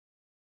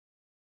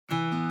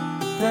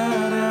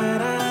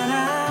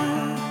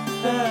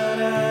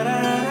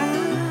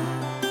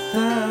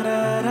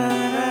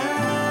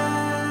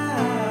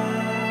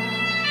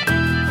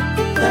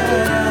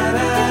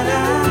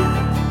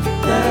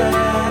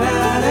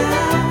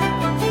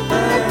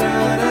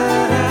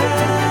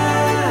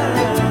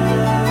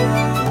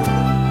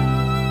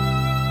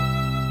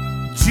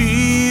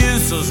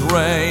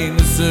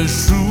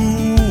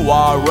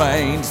Yeshua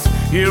reigns,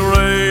 He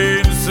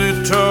reigns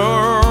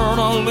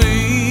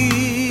eternally.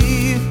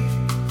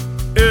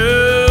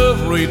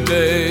 Every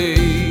day,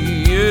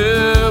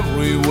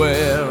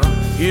 everywhere,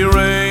 He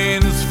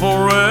reigns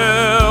forevermore.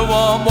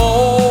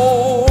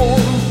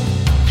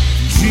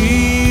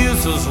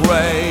 Jesus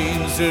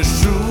reigns,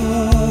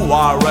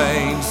 Yeshua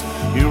reigns,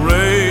 He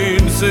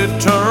reigns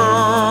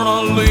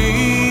eternally.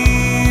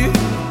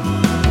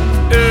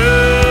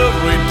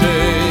 Every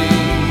day,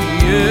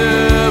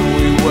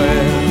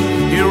 everywhere,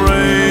 He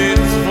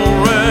reigns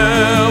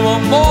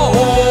forevermore.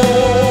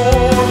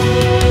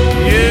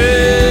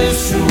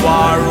 Yesu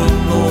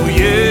varunu,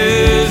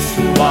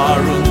 Yesu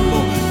varunu,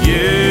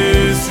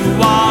 Yesu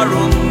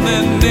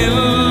varunennil.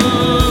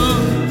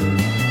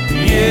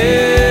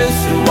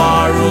 Yesu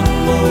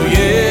varunu,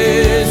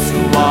 Yesu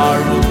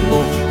varunu,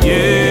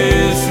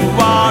 Yesu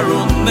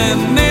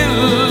varunennil.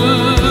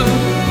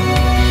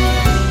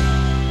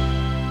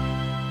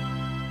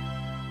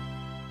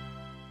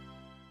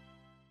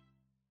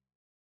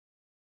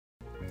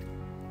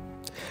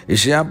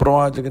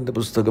 യെശയ്യാപ്രവാചകന്റെ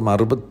പുസ്തകം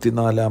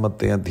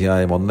 64-ാമത്തെ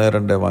അധ്യായം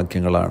 1-2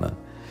 വാക്യങ്ങളാണ്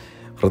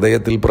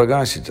ഹൃദയത്തിൽ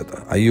പ്രകാശിച്ചത്.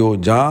 അയ്യോ,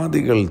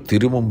 ജാതികൾ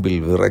തിരുമുമ്പിൽ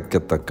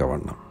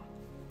വിറയ്ക്കത്തക്കവണ്ണം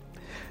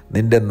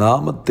നിന്റെ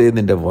നാമത്തെ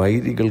നിന്റെ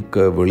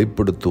വൈരികൾക്ക്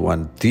വെളിപ്പെടുത്തുവാൻ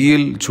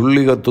തീയിൽ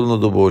ചുള്ളി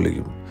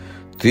കത്തുന്നതുപോലെയും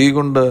തീ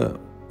കൊണ്ട്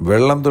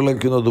വെള്ളം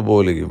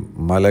തിളയ്ക്കുന്നതുപോലെയും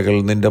മലകൾ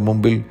നിന്റെ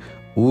മുമ്പിൽ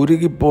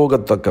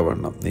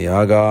ഉരുകിപ്പോകത്തക്കവണ്ണം നീ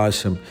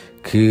ആകാശം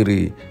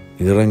കീറി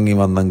ഇറങ്ങി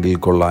വന്നെങ്കിൽ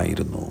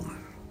കൊള്ളായിരുന്നു.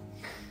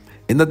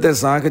 ഇന്നത്തെ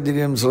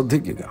സാഹചര്യം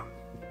ശ്രദ്ധിക്കുക.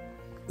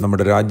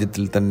 നമ്മുടെ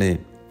രാജ്യത്തിൽ തന്നെ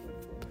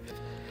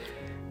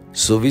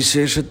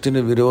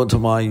സുവിശേഷത്തിന്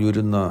വിരോധമായി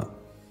ഉയരുന്ന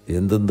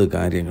എന്തെന്ത്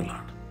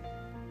കാര്യങ്ങളാണ്.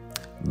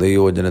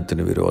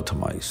 ദൈവവചനത്തിന്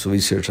വിരോധമായി,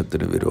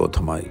 സുവിശേഷത്തിന്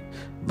വിരോധമായി,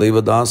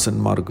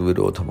 ദൈവദാസന്മാർക്ക്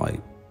വിരോധമായി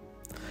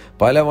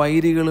പല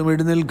വൈരികളും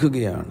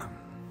എഴുന്നേൽക്കുകയാണ്.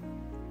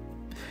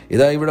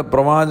 ഇതാ ഇവിടെ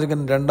പ്രവാചകൻ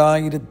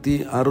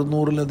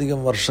 2600-ലധികം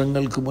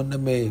വർഷങ്ങൾക്ക്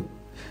മുന്നമേ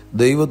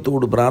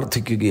ദൈവത്തോട്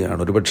പ്രാർത്ഥിക്കുകയാണ്.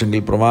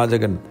 ഒരുപക്ഷെങ്കിൽ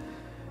പ്രവാചകൻ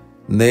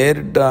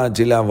നേരിട്ട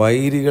ചില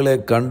വൈരികളെ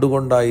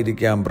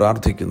കണ്ടുകൊണ്ടായിരിക്കാം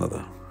പ്രാർത്ഥിക്കുന്നത്.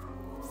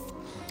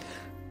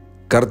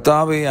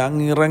 കർത്താവേ,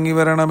 അങ്ങിറങ്ങി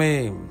വരണമേ,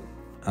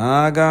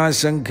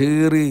 ആകാശം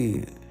കീറി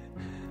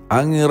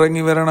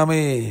അങ്ങിറങ്ങി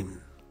വരണമേ.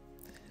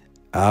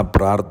 ആ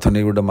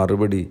പ്രാർത്ഥനയുടെ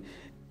മറുപടി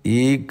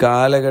ഈ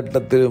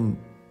കാലഘട്ടത്തിലും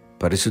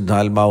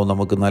പരിശുദ്ധാത്മാവ്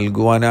നമുക്ക്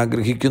നൽകുവാൻ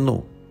ആഗ്രഹിക്കുന്നു,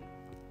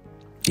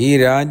 ഈ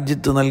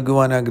രാജ്യത്ത്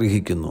നൽകുവാൻ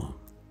ആഗ്രഹിക്കുന്നു.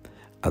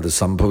 അത്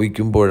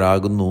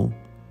സംഭവിക്കുമ്പോഴാകുന്നു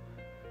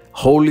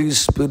ഹോളി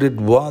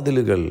സ്പിരിറ്റ്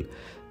വാതിലുകൾ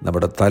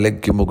നമ്മുടെ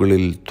തലയ്ക്ക്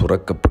മുകളിൽ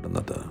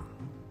തുറക്കപ്പെടുന്നത്.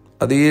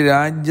 അത് ഈ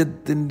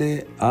രാജ്യത്തിൻ്റെ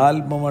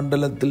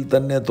ആത്മമണ്ഡലത്തിൽ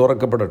തന്നെ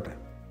തുറക്കപ്പെടട്ടെ.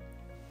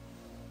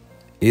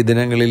 ഈ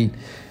ദിനങ്ങളിൽ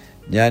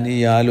ഞാൻ ഈ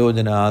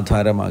ആലോചന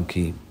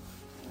ആധാരമാക്കി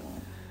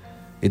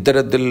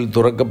ഇത്തരത്തിൽ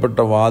തുറക്കപ്പെട്ട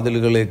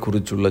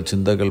വാതിലുകളെക്കുറിച്ചുള്ള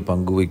ചിന്തകൾ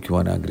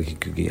പങ്കുവയ്ക്കുവാൻ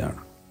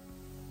ആഗ്രഹിക്കുകയാണ്.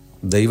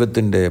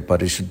 ദൈവത്തിൻ്റെ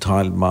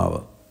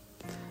പരിശുദ്ധാത്മാവ്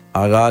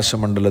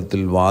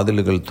ആകാശമണ്ഡലത്തിൽ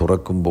വാതിലുകൾ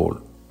തുറക്കുമ്പോൾ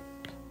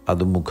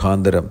അത്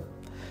മുഖാന്തരം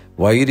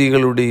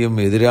വൈരികളുടെയും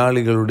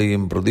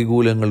എതിരാളികളുടെയും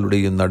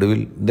പ്രതികൂലങ്ങളുടെയും നടുവിൽ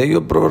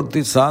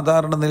ദൈവപ്രവൃത്തി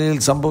സാധാരണ നിലയിൽ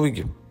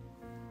സംഭവിക്കും.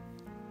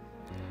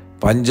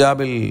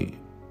 പഞ്ചാബിൽ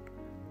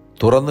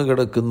തുറന്നു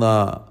കിടക്കുന്ന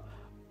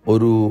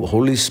ഒരു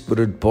ഹോളി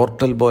സ്പിരിറ്റ്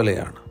പോർട്ടൽ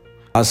പോലെയാണ്.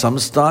 ആ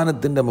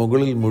സംസ്ഥാനത്തിൻ്റെ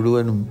മുകളിൽ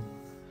മുഴുവനും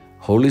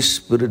ഹോളി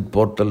സ്പിരിറ്റ്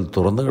പോർട്ടൽ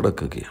തുറന്നു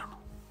കിടക്കുകയാണ്.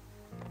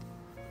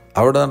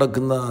 അവിടെ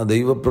നടക്കുന്ന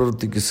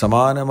ദൈവപ്രവൃത്തിക്ക്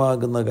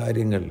സമാനമാകുന്ന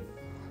കാര്യങ്ങൾ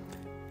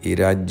ഈ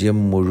രാജ്യം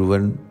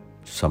മുഴുവൻ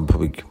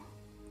സംഭവിക്കും.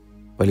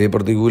 വലിയ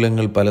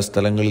പ്രതികൂലങ്ങൾ പല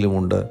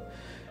സ്ഥലങ്ങളിലുമുണ്ട്.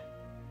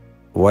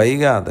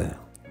 വൈകാതെ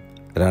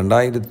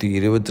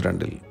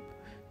 2022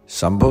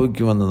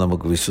 സംഭവിക്കുമെന്ന്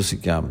നമുക്ക്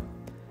വിശ്വസിക്കാം.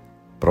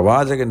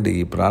 പ്രവാചകൻ്റെ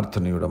ഈ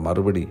പ്രാർത്ഥനയുടെ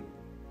മറുപടി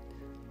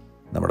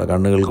നമ്മുടെ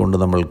കണ്ണുകൾ കൊണ്ട്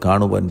നമ്മൾ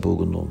കാണുവാൻ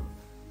പോകുന്നു.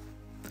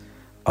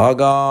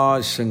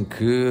 ആകാശം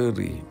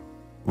കീറി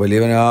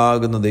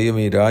വലിയവനാകുന്ന ദൈവം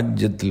ഈ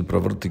രാജ്യത്തിൽ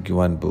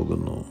പ്രവർത്തിക്കുവാൻ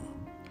പോകുന്നു.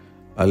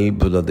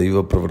 അത്ഭുത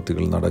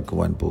ദൈവപ്രവൃത്തികൾ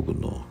നടക്കുവാൻ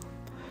പോകുന്നു.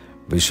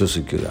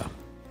 വിശ്വസിക്കുക.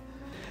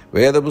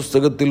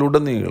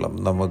 വേദപുസ്തകത്തിലുടനീളം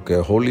നമുക്ക്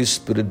ഹോളി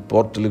സ്പിരിറ്റ്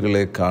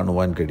പോർട്ടലുകളെ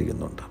കാണുവാൻ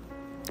കഴിയുന്നുണ്ട്.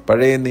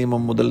 പഴയ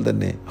നിയമം മുതൽ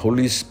തന്നെ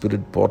ഹോളി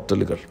സ്പിരിറ്റ്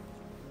പോർട്ടലുകൾ.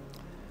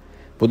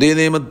 പുതിയ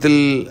നിയമത്തിൽ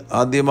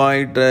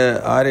ആദ്യമായിട്ട്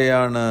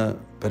ആരെയാണ്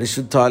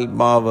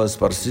പരിശുദ്ധാത്മാവ്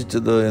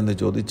സ്പർശിച്ചത് എന്ന്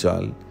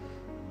ചോദിച്ചാൽ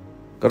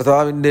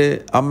കർത്താവിൻ്റെ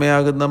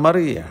അമ്മയാകുന്ന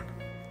മറിയയാണ്.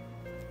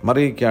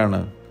 മറിയയ്ക്കാണ്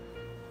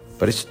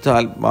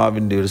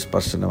പരിശുദ്ധാത്മാവിൻ്റെ ഒരു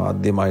സ്പർശനം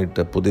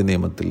ആദ്യമായിട്ട് പുതിയ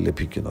നിയമത്തിൽ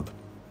ലഭിക്കുന്നത്.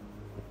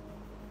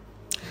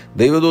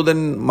 ദൈവദൂതൻ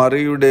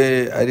മറിയയുടെ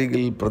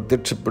അരികിൽ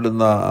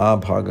പ്രത്യക്ഷപ്പെടുന്ന ആ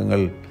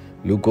ഭാഗങ്ങൾ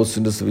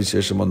ലൂക്കോസിൻ്റെ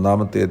സുവിശേഷം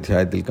 1-ാമത്തെ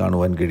അധ്യായത്തിൽ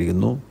കാണുവാൻ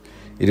കഴിയുന്നു.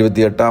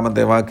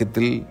 28-ാമത്തെ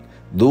വാക്യത്തിൽ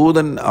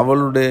ദൂതൻ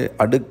അവളുടെ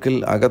അടുക്കൽ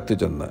അകത്തു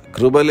ചെന്ന്,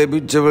 കൃപ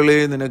ലഭിച്ചവളെ,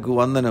 നിനക്ക്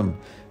വന്ദനം,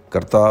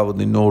 കർത്താവ്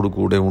നിന്നോട്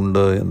കൂടെ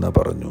ഉണ്ട് എന്ന്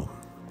പറഞ്ഞു.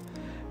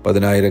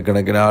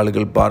 10,000-കണക്കിന്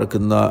ആളുകൾ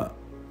പാർക്കുന്ന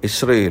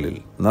ഇസ്രയേലിൽ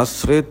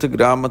നസ്രേത്ത്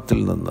ഗ്രാമത്തിൽ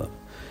നിന്ന്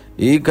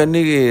ഈ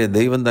കന്യകയെ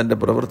ദൈവം തൻ്റെ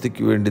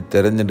പ്രവൃത്തിക്ക് വേണ്ടി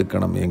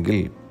തിരഞ്ഞെടുക്കണം എങ്കിൽ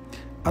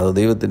അത്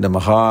ദൈവത്തിൻ്റെ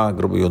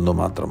മഹാകൃപയൊന്നു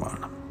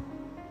മാത്രമാണ്.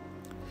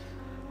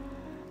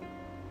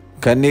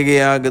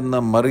 കന്യകയാകുന്ന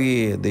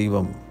മറിയയെ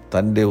ദൈവം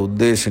തൻ്റെ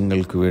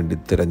ഉദ്ദേശങ്ങൾക്ക് വേണ്ടി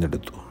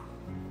തിരഞ്ഞെടുത്തു.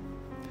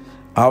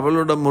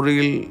 അവളുടെ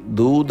മുറിയിൽ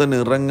ദൂതൻ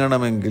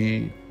ഇറങ്ങണമെങ്കിൽ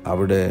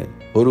അവിടെ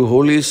ഒരു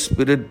holy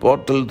Spirit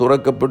portal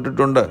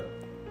തുറക്കപ്പെട്ടിട്ടുണ്ട്.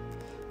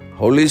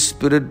 Holy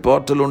Spirit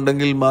portal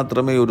ഉണ്ടെങ്കിൽ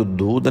മാത്രമേ ഒരു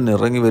ദൂതൻ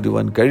ഇറങ്ങി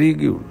വരുവാൻ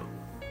കഴിയുകയുള്ളൂ.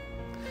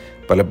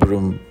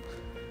 പലപ്പോഴും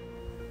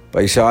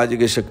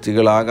പൈശാചിക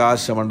ശക്തികൾ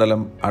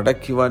ആകാശമണ്ഡലം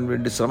അടയ്ക്കുവാൻ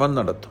വേണ്ടി ശ്രമം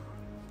നടത്തും.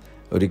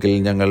 ഒരിക്കൽ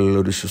ഞങ്ങൾ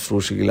ഒരു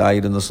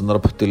ശുശ്രൂഷയിലായിരുന്ന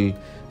സന്ദർഭത്തിൽ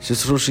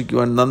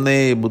ശുശ്രൂഷിക്കുവാൻ നന്നേ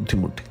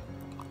ബുദ്ധിമുട്ടി.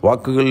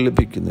 വാക്കുകൾ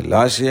ലഭിക്കുന്നില്ല,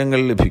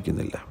 ആശയങ്ങൾ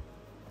ലഭിക്കുന്നില്ല,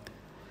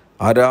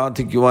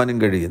 ആരാധിക്കുവാനും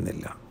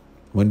കഴിയുന്നില്ല.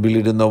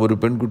 മുൻപിലിരുന്ന ഒരു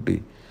പെൺകുട്ടി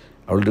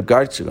അവളൊരു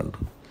കാഴ്ച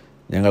കണ്ടു.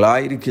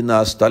 ഞങ്ങളായിരിക്കുന്ന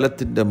ആ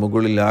സ്ഥലത്തിൻ്റെ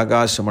മുകളിൽ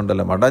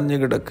ആകാശമണ്ഡലം അടഞ്ഞു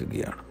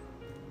കിടക്കുകയാണ്.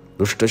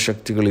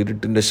 ദുഷ്ടശക്തികൾ,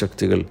 ഇരുട്ടിൻ്റെ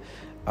ശക്തികൾ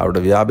അവിടെ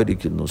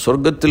വ്യാപരിക്കുന്നു.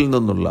 സ്വർഗത്തിൽ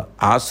നിന്നുള്ള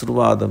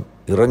ആശീർവാദം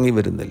ഇറങ്ങി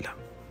വരുന്നില്ല.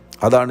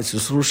 അതാണ്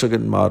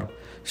ശുശ്രൂഷകന്മാർ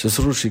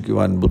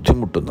ശുശ്രൂഷിക്കുവാൻ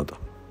ബുദ്ധിമുട്ടുന്നത്.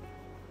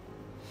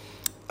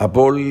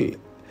 അപ്പോൾ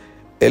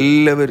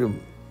എല്ലാവരും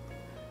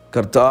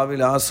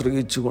കർത്താവിൽ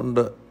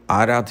ആശ്രയിച്ചുകൊണ്ട്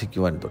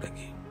ആരാധിക്കുവാൻ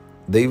തുടങ്ങി,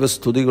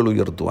 ദൈവസ്തുതികൾ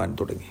ഉയർത്തുവാൻ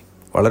തുടങ്ങി.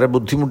 വളരെ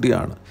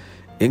ബുദ്ധിമുട്ടിയാണ്.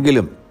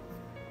 എങ്കിലും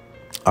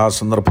ആ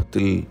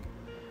സന്ദർഭത്തിൽ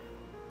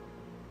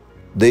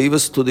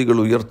ദൈവസ്തുതികൾ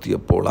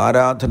ഉയർത്തിയപ്പോൾ,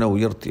 ആരാധന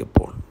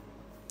ഉയർത്തിയപ്പോൾ,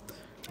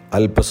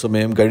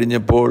 അല്പസമയം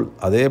കഴിഞ്ഞപ്പോൾ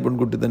അതേ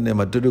പെൺകുട്ടി തന്നെ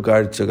മറ്റൊരു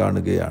കാഴ്ച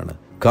കാണുകയാണ്.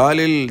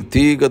 കാലിൽ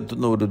തീ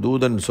കത്തുന്ന ഒരു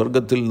ദൂതൻ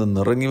സ്വർഗത്തിൽ നിന്ന്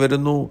ഇറങ്ങി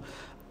വരുന്നു.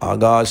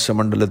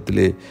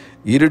 ആകാശമണ്ഡലത്തിലെ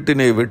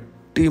ഇരുട്ടിനെ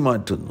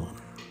വെട്ടിമാറ്റുന്നു.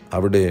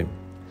 അവിടെ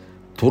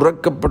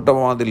തുറക്കപ്പെട്ട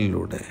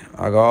വാതിലിലൂടെ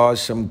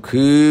ആകാശം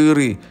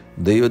കീറി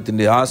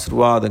ദൈവത്തിൻ്റെ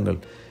ആശീർവാദങ്ങൾ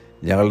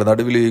ഞങ്ങളുടെ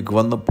നടുവിലേക്ക്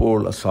വന്നപ്പോൾ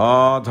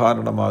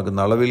അസാധാരണമാകുന്ന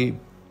അളവിൽ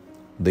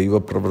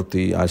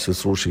ദൈവപ്രവൃത്തി ആ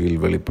ശുശ്രൂഷയിൽ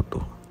വെളിപ്പെട്ടു.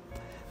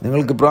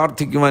 നിങ്ങൾക്ക്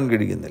പ്രാർത്ഥിക്കുവാൻ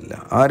കഴിയുന്നില്ല,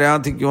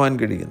 ആരാധിക്കുവാൻ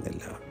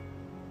കഴിയുന്നില്ല,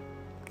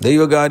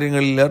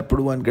 ദൈവകാര്യങ്ങളിൽ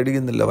ഏർപ്പെടുവാൻ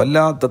കഴിയുന്നില്ല.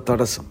 വല്ലാത്ത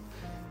തടസ്സം,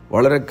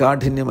 വളരെ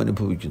കാഠിന്യം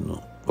അനുഭവിക്കുന്നു.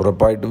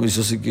 ഉറപ്പായിട്ടും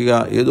വിശ്വസിക്കുക,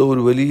 ഏതോ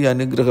ഒരു വലിയ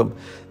അനുഗ്രഹം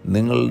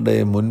നിങ്ങളുടെ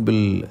മുൻപിൽ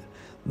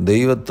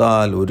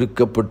ദൈവത്താൽ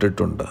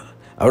ഒരുക്കപ്പെട്ടിട്ടുണ്ട്.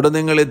 അവിടെ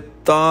നിങ്ങൾ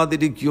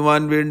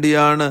എത്താതിരിക്കുവാൻ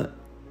വേണ്ടിയാണ്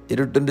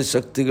ഇരുട്ടിൻ്റെ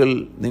ശക്തികൾ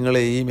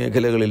നിങ്ങളെ ഈ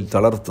മേഖലകളിൽ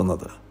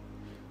തളർത്തുന്നത്.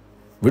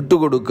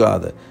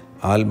 വിട്ടുകൊടുക്കാതെ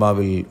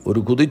ആത്മാവിൽ ഒരു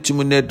കുതിച്ചു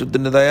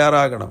മുന്നേറ്റത്തിന്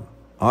തയ്യാറാകണം,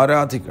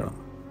 ആരാധിക്കണം.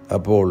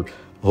 അപ്പോൾ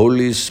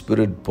ഹോളി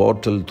സ്പിരിറ്റ്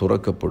പോർട്ടൽ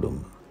തുറക്കപ്പെടും.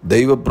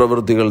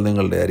 ദൈവപ്രവൃത്തികൾ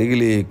നിങ്ങളുടെ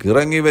അരികിലേക്ക്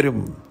ഇറങ്ങി വരും.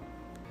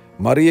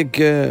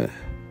 മറിയയ്ക്ക്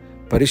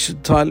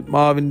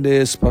പരിശുദ്ധാത്മാവിൻ്റെ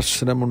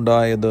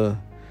സ്പർശനമുണ്ടായത്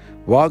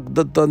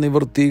വാഗ്ദത്ത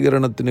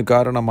നിവൃത്തീകരണത്തിന്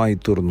കാരണമായി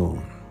തീർന്നു.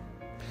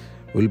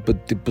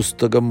 ഉൽപ്പത്തി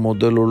പുസ്തകം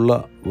മുതലുള്ള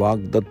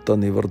വാഗ്ദത്ത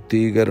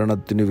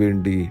നിവൃത്തീകരണത്തിനു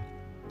വേണ്ടി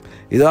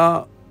ഇതാ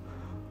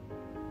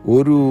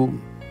ഒരു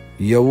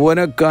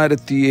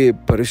യൗവനക്കാരത്തിയെ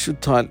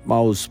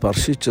പരിശുദ്ധാത്മാവ്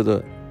സ്പർശിച്ചത്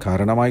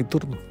കാരണമായി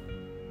തീർന്നു.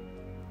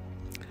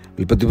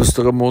 ഉൽപ്പത്തി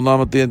പുസ്തകം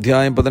 3-ാമത്തെ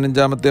അധ്യായം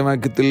 15-ാമത്തെ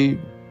വാക്യത്തിൽ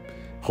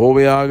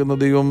യഹോവയാകുന്ന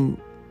ദൈവം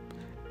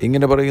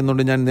ഇങ്ങനെ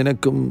പറയുന്നുണ്ട്: ഞാൻ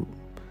നിനക്കും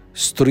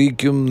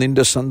സ്ത്രീക്കും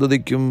നിന്റെ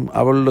സന്തതിക്കും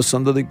അവളുടെ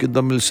സന്തതിക്കും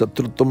തമ്മിൽ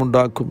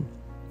ശത്രുത്വമുണ്ടാക്കും.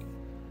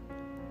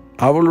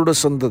 അവളുടെ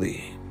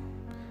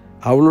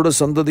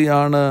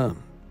സന്തതിയാണ്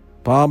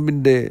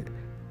പാമ്പിൻ്റെ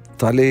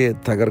തലയെ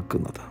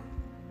തകർക്കുന്നത്.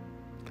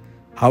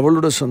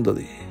 അവളുടെ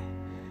സന്തതി.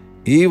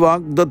 ഈ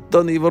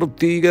വാഗ്ദത്ത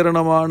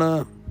നിവർത്തീകരണമാണ്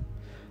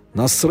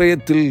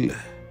നസ്രയത്തിൽ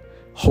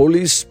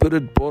ഹോളി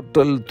സ്പിരിറ്റ്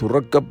പോർട്ടൽ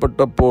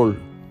തുറക്കപ്പെട്ടപ്പോൾ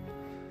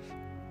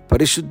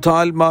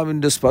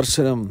പരിശുദ്ധാത്മാവിൻ്റെ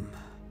സ്പർശനം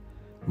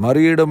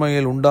മറിയയുടെ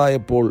മേൽ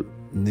ഉണ്ടായപ്പോൾ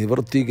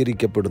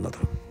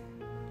നിവർത്തീകരിക്കപ്പെടുന്നത്.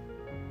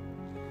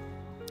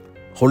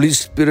 ഹോളി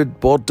സ്പിരിറ്റ്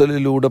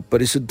പോർട്ടലിലൂടെ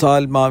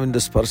പരിശുദ്ധാത്മാവിൻ്റെ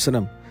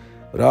സ്പർശനം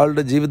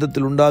ഒരാളുടെ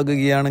ജീവിതത്തിൽ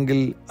ഉണ്ടാകുകയാണെങ്കിൽ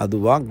അത്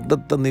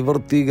വാഗ്ദത്ത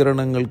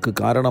നിവർത്തീകരണങ്ങൾക്ക്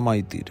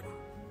കാരണമായി തീരും.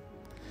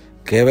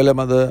 കേവലം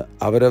അത്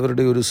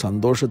അവരവരുടെ ഒരു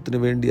സന്തോഷത്തിന്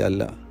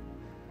വേണ്ടിയല്ല.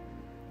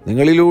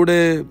 നിങ്ങളിലൂടെ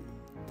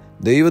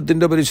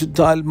ദൈവത്തിൻ്റെ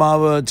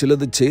പരിശുദ്ധാത്മാവ്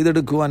ചിലത്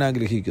ചെയ്തെടുക്കുവാൻ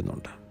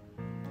ആഗ്രഹിക്കുന്നുണ്ട്.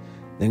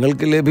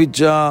 നിങ്ങൾക്ക്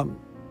ലഭിച്ച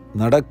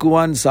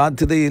നടക്കുവാൻ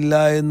സാധ്യതയില്ല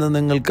എന്ന്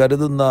നിങ്ങൾ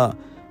കരുതുന്ന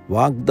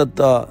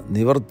വാഗ്ദത്ത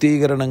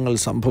നിവർത്തീകരണങ്ങൾ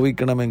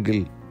സംഭവിക്കണമെങ്കിൽ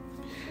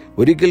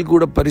ഒരിക്കൽ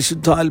കൂടെ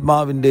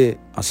പരിശുദ്ധാത്മാവിൻ്റെ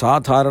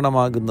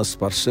അസാധാരണമാകുന്ന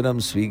സ്പർശനം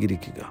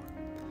സ്വീകരിക്കുക.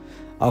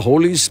 ആ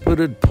ഹോളി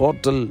സ്പിരിറ്റ്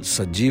പോർട്ടൽ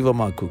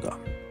സജീവമാക്കുക.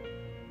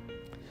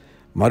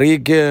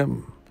 മറിയയ്ക്ക്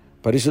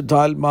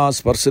പരിശുദ്ധാത്മാ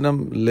സ്പർശനം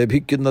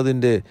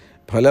ലഭിക്കുന്നതിൻ്റെ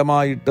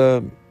ഫലമായിട്ട്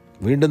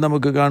വീണ്ടും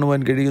നമുക്ക് കാണുവാൻ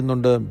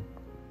കഴിയുന്നുണ്ട്.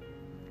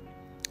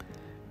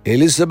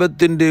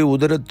 എലിസബത്തിൻ്റെ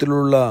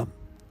ഉദരത്തിലുള്ള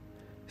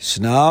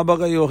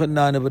സ്നാപക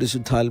യോഹന്നാന്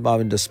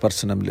പരിശുദ്ധാത്മാവിൻ്റെ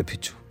സ്പർശനം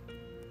ലഭിച്ചു.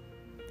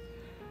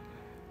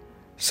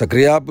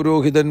 സക്രിയാ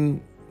പുരോഹിതൻ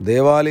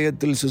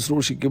ദേവാലയത്തിൽ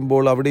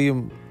ശുശ്രൂഷിക്കുമ്പോൾ അവിടെയും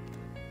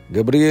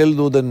ഗബ്രിയേൽ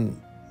ദൂതൻ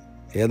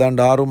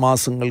ഏതാണ്ട് 6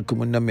 മാസങ്ങൾക്ക്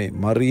മുന്നമേ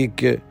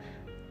മറിയയ്ക്ക്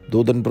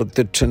ദൂതൻ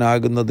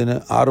പ്രത്യക്ഷനാകുന്നതിന്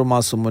 6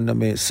 മാസം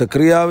മുന്നമേ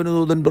സക്രിയാവിന്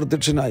ദൂതൻ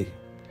പ്രത്യക്ഷനായി.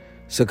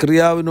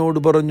 സക്രിയാവിനോട്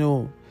പറഞ്ഞു,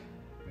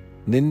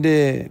 നിന്റെ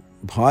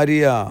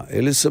ഭാര്യ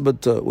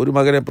എലിസബത്ത് ഒരു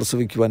മകനെ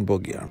പ്രസവിക്കുവാൻ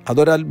പോകുകയാണ്.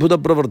 അതൊരത്ഭുത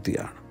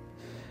പ്രവൃത്തിയാണ്.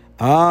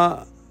 ആ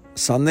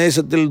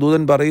സന്ദേശത്തിൽ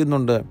ദൂതൻ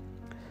പറയുന്നുണ്ട്,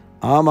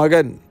 ആ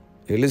മകൻ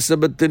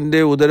എലിസബത്തിൻ്റെ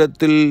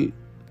ഉദരത്തിൽ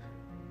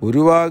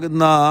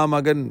ഉരുവാകുന്ന ആ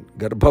മകൻ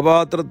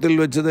ഗർഭപാത്രത്തിൽ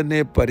വെച്ച് തന്നെ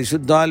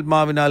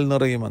പരിശുദ്ധാത്മാവിനാൽ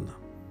നിറയുമെന്ന്.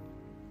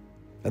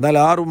 എന്നാൽ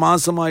 6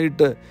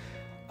 മാസമായിട്ട്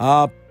ആ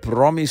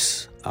പ്രോമിസ്,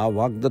 ആ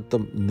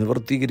വാഗ്ദത്തം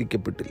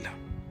നിവർത്തീകരിക്കപ്പെട്ടില്ല.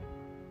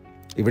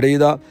 ഇവിടെ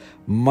ഇതാ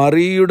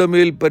മറിയയുടെ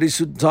മേൽ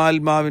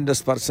പരിശുദ്ധാത്മാവിൻ്റെ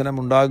സ്പർശനം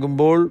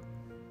ഉണ്ടാകുമ്പോൾ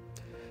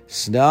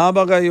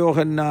സ്നാപക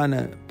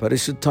യോഹന്നാന്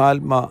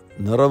പരിശുദ്ധാത്മ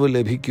നിറവ്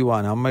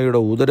ലഭിക്കുവാൻ,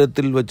 അമ്മയുടെ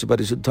ഉദരത്തിൽ വെച്ച്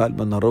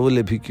പരിശുദ്ധാത്മ നിറവ്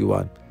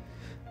ലഭിക്കുവാൻ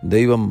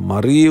ദൈവം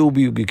മറിയെ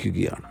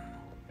ഉപയോഗിക്കുകയാണ്.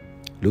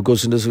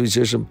 ലൂക്കോസിൻ്റെ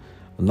സുവിശേഷം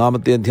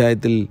 1-ാമത്തെ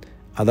അധ്യായത്തിൽ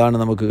അതാണ്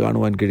നമുക്ക്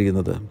കാണുവാൻ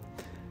കഴിയുന്നത്.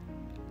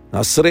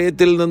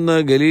 നസ്രയത്തിൽ നിന്ന്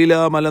ഗലീല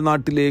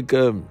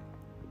മലനാട്ടിലേക്ക്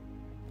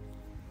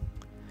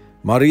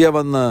മറിയ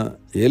വന്ന്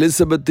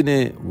എലിസബത്തിനെ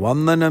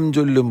വന്ദനം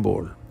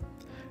ചൊല്ലുമ്പോൾ,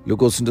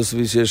 ലൂക്കോസിൻ്റെ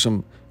സുവിശേഷം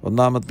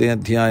 1-ാമത്തെ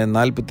അധ്യായം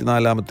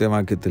 44-ാമത്തെ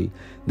വാക്യത്തിൽ,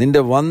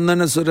 നിന്റെ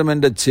വന്ദനസ്വരം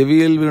എൻ്റെ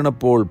ചെവിയിൽ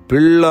വീണപ്പോൾ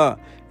പിള്ള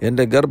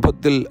എൻ്റെ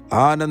ഗർഭത്തിൽ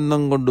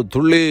ആനന്ദം കൊണ്ട്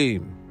തുള്ളി.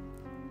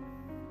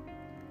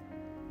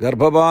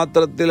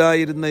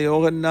 ഗർഭപാത്രത്തിലായിരുന്ന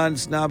യോഹന്നാൻ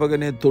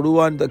സ്നാപകനെ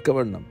തൊടുവാൻ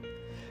തക്കവണ്ണം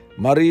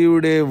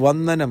മറിയയുടെ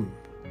വന്ദനം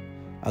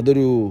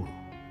അതൊരു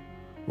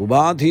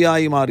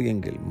ഉപാധിയായി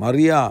മാറിയെങ്കിൽ,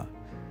 മറിയ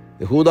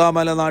യഹൂദാ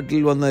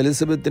മലനാട്ടിൽ വന്ന്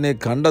എലിസബത്തിനെ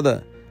കണ്ടത്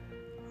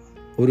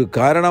ഒരു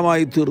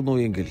കാരണമായി തീർന്നു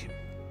എങ്കിൽ,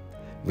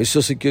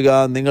 വിശ്വസിക്കുക,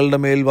 നിങ്ങളുടെ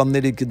മേൽ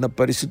വന്നിരിക്കുന്ന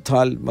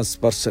പരിശുദ്ധാത്മ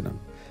സ്പർശനം,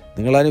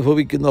 നിങ്ങൾ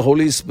അനുഭവിക്കുന്ന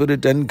ഹോളി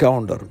സ്പിരിറ്റ്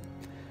എൻകൗണ്ടർ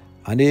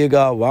അനേക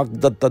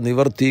വാഗ്ദത്ത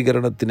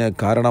നിവർത്തീകരണത്തിന്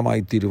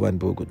കാരണമായി തീരുവാൻ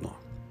പോകുന്നു.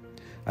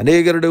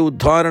 അനേകരുടെ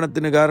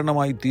ഉദ്ധാരണത്തിന്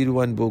കാരണമായി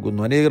തീരുവാൻ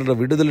പോകുന്നു. അനേകരുടെ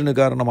വിടുതലിന്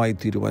കാരണമായി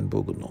തീരുവാൻ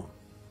പോകുന്നു.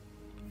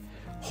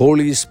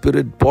 ഹോളി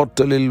സ്പിരിറ്റ്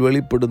പോർട്ടലിൽ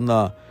വെളിപ്പെടുന്ന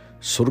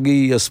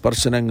സ്വർഗീയ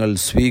സ്പർശനങ്ങൾ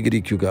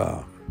സ്വീകരിക്കുക.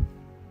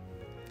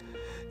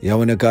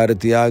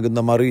 യൗവനക്കാരത്തിയാകുന്ന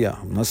മറിയ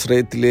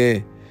നസ്രയത്തിലെ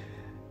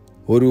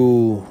ഒരു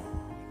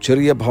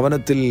ചെറിയ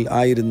ഭവനത്തിൽ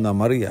ആയിരുന്ന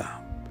മറിയ,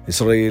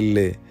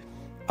 ഇസ്രായേലിലെ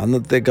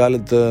അന്നത്തെ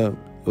കാലത്ത്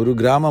ഒരു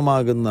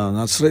ഗ്രാമമാകുന്ന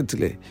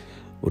നസ്രയത്തിലെ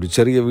ഒരു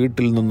ചെറിയ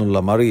വീട്ടിൽ നിന്നുള്ള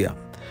മറിയ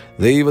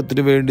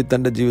ദൈവത്തിനു വേണ്ടി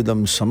തൻ്റെ ജീവിതം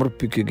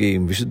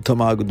സമർപ്പിക്കുകയും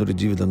വിശുദ്ധമാകുന്നൊരു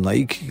ജീവിതം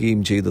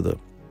നയിക്കുകയും ചെയ്തത്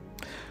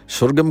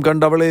സ്വർഗം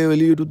കണ്ട് അവളെ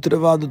വലിയൊരു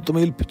ഉത്തരവാദിത്വം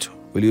ഏൽപ്പിച്ചു.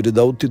 വലിയൊരു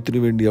ദൗത്യത്തിനു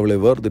വേണ്ടി അവളെ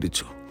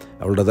വേർതിരിച്ചു.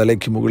 അവളുടെ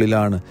തലയ്ക്ക്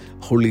മുകളിലാണ്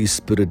ഹോളി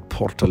സ്പിരിറ്റ്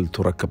പോർട്ടൽ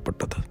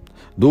തുറക്കപ്പെട്ടത്.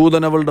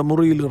 ദൂതൻ അവളുടെ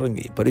മുറിയിൽ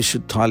ഇറങ്ങി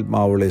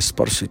പരിശുദ്ധാത്മാവളെ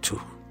സ്പർശിച്ചു.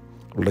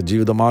 അവളുടെ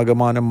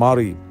ജീവിതമാകമാനം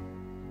മാറി.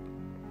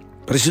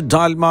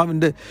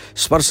 പരിശുദ്ധാത്മാവിൻ്റെ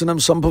സ്പർശനം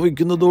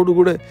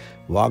സംഭവിക്കുന്നതോടുകൂടെ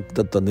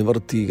വാഗ്ദത്ത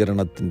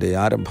നിവർത്തീകരണത്തിൻ്റെ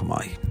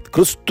ആരംഭമായി.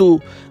 ക്രിസ്തു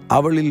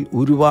അവളിൽ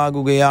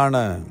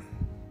ഉരുവാകുകയാണ്.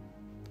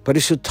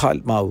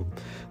 പരിശുദ്ധാത്മാവും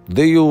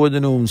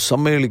ദൈവവചനവും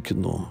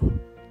സമ്മേളിക്കുന്നു.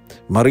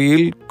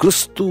 മറിയയിൽ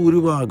ക്രിസ്തു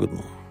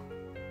ഉരുവാകുന്നു.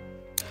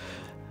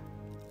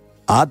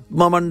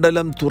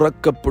 ആത്മമണ്ഡലം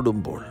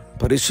തുറക്കപ്പെടുമ്പോൾ,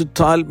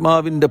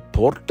 പരിശുദ്ധാത്മാവിൻ്റെ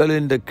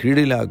പോർട്ടലിൻ്റെ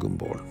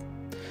കീഴിലാകുമ്പോൾ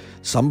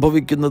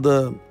സംഭവിക്കുന്നത്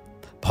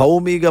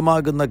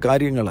ഭൗമികമാകുന്ന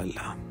കാര്യങ്ങളല്ല,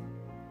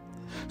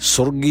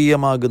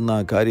 സ്വർഗീയമാകുന്ന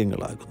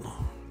കാര്യങ്ങളാകുന്നു.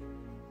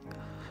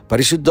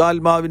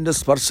 പരിശുദ്ധാത്മാവിൻ്റെ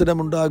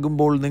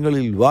സ്പർശനമുണ്ടാകുമ്പോൾ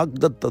നിങ്ങളിൽ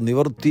വാഗ്ദത്ത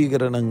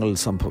നിവർത്തീകരണങ്ങൾ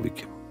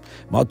സംഭവിക്കും.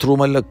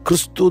 മാത്രവുമല്ല,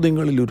 ക്രിസ്തു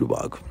നിങ്ങളിൽ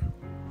ഉരുവാകും.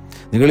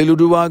 നിങ്ങളിൽ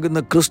ഉരുവാകുന്ന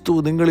ക്രിസ്തു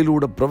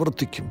നിങ്ങളിലൂടെ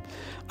പ്രവർത്തിക്കും.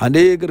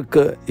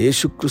 അനേകർക്ക്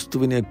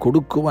യേശുക്രിസ്തുവിനെ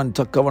കൊടുക്കുവാൻ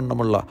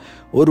തക്കവണ്ണമുള്ള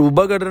ഒരു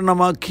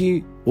ഉപകരണമാക്കി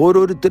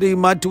ഓരോരുത്തരെയും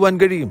മാറ്റുവാൻ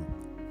കഴിയും.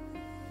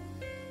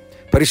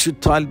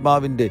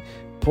 പരിശുദ്ധാത്മാവിൻ്റെ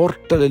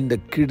പോർട്ടലിൻ്റെ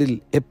കീഴിൽ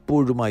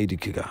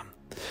എപ്പോഴുമായിരിക്കുക.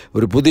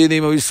 ഒരു പുതിയ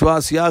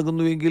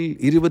നിയമവിശ്വാസിയാകുന്നുവെങ്കിൽ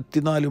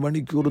 24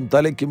 മണിക്കൂറും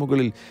തലയ്ക്ക്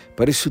മുകളിൽ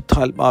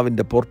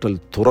പരിശുദ്ധാത്മാവിൻ്റെ പോർട്ടൽ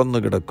തുറന്നു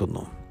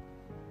കിടക്കുന്നു.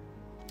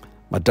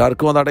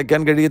 മറ്റാർക്കും അത്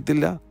അടയ്ക്കാൻ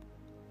കഴിയത്തില്ല.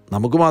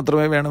 നമുക്ക്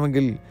മാത്രമേ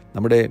വേണമെങ്കിൽ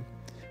നമ്മുടെ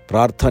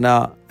പ്രാർത്ഥനാ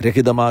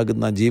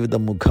രഹിതമാകുന്ന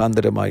ജീവിതം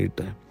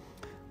മുഖാന്തരമായിട്ട്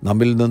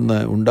നമ്മിൽ നിന്ന്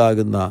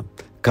ഉണ്ടാകുന്ന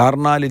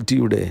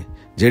കാർണാലിറ്റിയുടെ,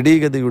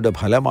 ജഡീകതയുടെ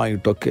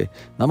ഫലമായിട്ടൊക്കെ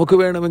നമുക്ക്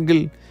വേണമെങ്കിൽ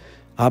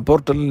ആ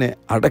പോർട്ടലിനെ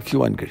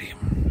അടയ്ക്കുവാൻ കഴിയും.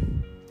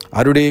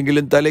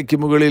 ആരുടെയെങ്കിലും തലയ്ക്ക്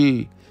മുകളിൽ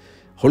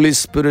ഹോളി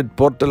സ്പിരിറ്റ്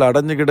പോർട്ടൽ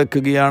അടഞ്ഞു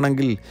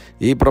കിടക്കുകയാണെങ്കിൽ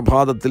ഈ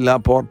പ്രഭാതത്തിൽ ആ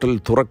പോർട്ടൽ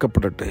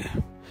തുറക്കപ്പെടട്ടെ.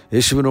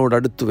 യേശുവിനോട്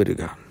അടുത്തു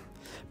വരിക,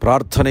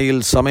 പ്രാർത്ഥനയിൽ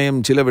സമയം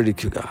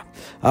ചിലവഴിക്കുക,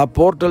 ആ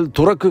പോർട്ടൽ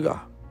തുറക്കുക.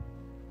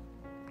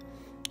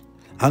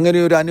 അങ്ങനെ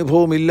ഒരു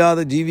അനുഭവം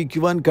ഇല്ലാതെ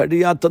ജീവിക്കുവാൻ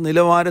കഴിയാത്ത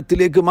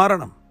നിലവാരത്തിലേക്ക്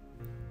മാറണം.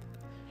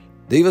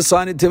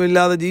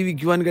 ദൈവസാന്നിധ്യമില്ലാതെ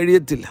ജീവിക്കുവാൻ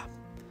കഴിയത്തില്ല.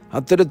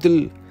 അത്തരത്തിൽ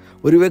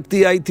ഒരു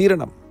വ്യക്തിയായി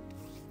തീരണം.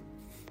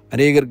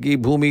 അനേകർക്ക് ഈ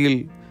ഭൂമിയിൽ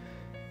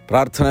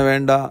പ്രാർത്ഥന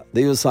വേണ്ട,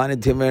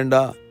 ദൈവസാന്നിധ്യം വേണ്ട,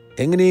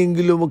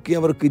 എങ്ങനെയെങ്കിലുമൊക്കെ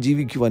അവർക്ക്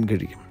ജീവിക്കുവാൻ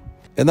കഴിയും.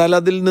 എന്നാൽ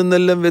അതിൽ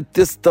നിന്നെല്ലാം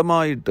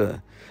വ്യത്യസ്തമായിട്ട്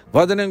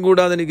വചനം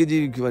കൂടാതെ എനിക്ക്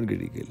ജീവിക്കുവാൻ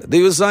കഴിയില്ല,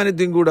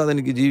 ദൈവസാന്നിധ്യം കൂടാതെ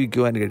എനിക്ക്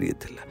ജീവിക്കുവാൻ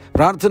കഴിയത്തില്ല,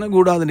 പ്രാർത്ഥന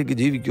കൂടാതെ എനിക്ക്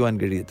ജീവിക്കുവാൻ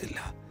കഴിയത്തില്ല.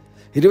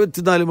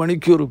 24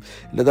 മണിക്കൂറും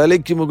എൻ്റെ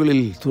തലയ്ക്ക് മുകളിൽ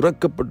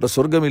തുറക്കപ്പെട്ട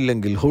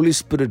സ്വർഗമില്ലെങ്കിൽ, ഹോളി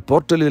സ്പിരിറ്റ്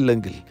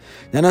പോർട്ടലില്ലെങ്കിൽ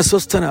ഞാൻ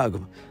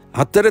അസ്വസ്ഥനാകും.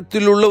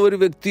 അത്തരത്തിലുള്ള ഒരു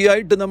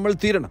വ്യക്തിയായിട്ട് നമ്മൾ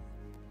തീരണം.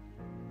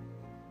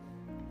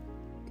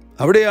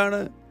 അവിടെയാണ്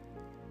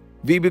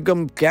we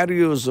become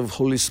carriers of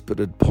Holy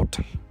Spirit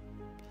portal.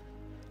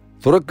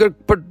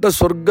 തുറക്കപ്പെട്ട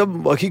സ്വർഗം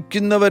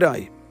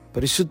വഹിക്കുന്നവരായി,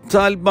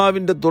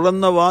 പരിശുദ്ധാത്മാവിൻ്റെ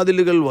തുറന്ന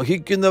വാതിലുകൾ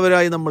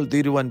വഹിക്കുന്നവരായി നമ്മൾ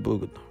തീരുവാൻ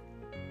പോകുന്നു.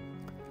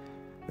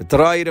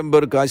 എത്രായിരം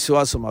പേർക്ക്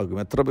ആശ്വാസമാകും,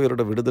 എത്ര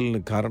പേരുടെ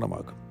വിടുതലിന്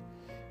കാരണമാകും.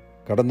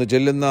 കടന്നു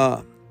ചെല്ലുന്ന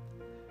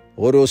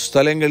ഓരോ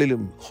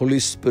സ്ഥലങ്ങളിലും ഹോളി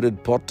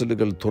സ്പിരിറ്റ്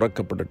പോർട്ടലുകൾ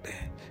തുറക്കപ്പെടട്ടെ.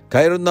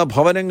 കയറുന്ന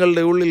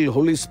ഭവനങ്ങളുടെ ഉള്ളിൽ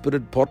ഹോളി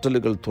സ്പിരിറ്റ്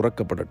പോർട്ടലുകൾ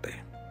തുറക്കപ്പെടട്ടെ.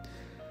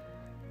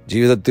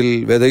 ജീവിതത്തിൽ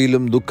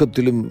വ്യതയിലും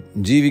ദുഃഖത്തിലും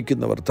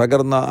ജീവിക്കുന്നവർ,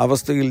 തകർന്ന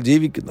അവസ്ഥയിൽ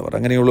ജീവിക്കുന്നവർ,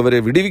 അങ്ങനെയുള്ളവരെ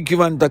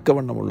വിടുവിക്കുവാൻ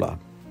തക്കവണ്ണമുള്ള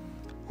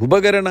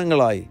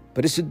ഉപകരണങ്ങളായി,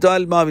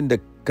 പരിശുദ്ധാത്മാവിൻ്റെ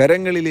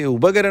കരങ്ങളിലെ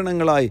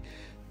ഉപകരണങ്ങളായി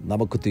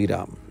നമുക്ക്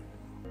തീരാം.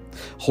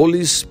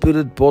 ഹോളി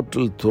സ്പിരിറ്റ്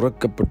പോർട്ടൽ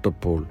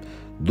തുറക്കപ്പെട്ടപ്പോൾ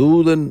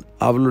ദൂതൻ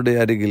അവളുടെ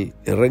അരികിൽ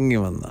ഇറങ്ങി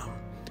വന്ന്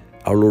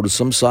അവളോട്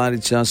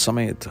സംസാരിച്ച ആ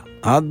സമയത്ത്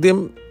ആദ്യം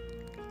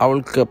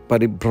അവൾക്ക്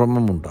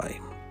പരിഭ്രമമുണ്ടായി.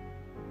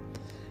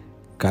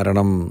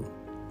 കാരണം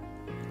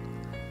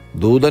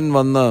ദൂതൻ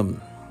വന്ന്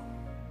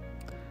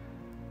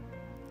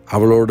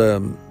അവളോട്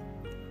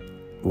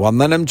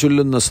വന്ദനം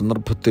ചൊല്ലുന്ന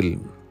സന്ദർഭത്തിൽ,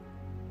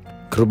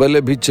 കൃപ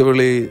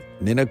ലഭിച്ചവളെ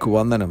നിനക്ക്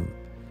വന്ദനം,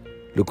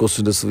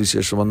 ലൂക്കോസിന്റെ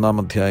സുവിശേഷം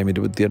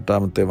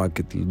 1-28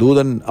 വാക്യത്തിൽ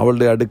ദൂതൻ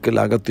അവളുടെ അടുക്കൽ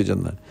അകത്തു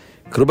ചെന്ന്,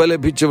 കൃപ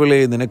ലഭിച്ചവളെ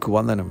നിനക്ക്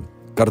വന്ദനം,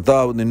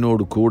 കർത്താവ്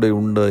നിന്നോട് കൂടെ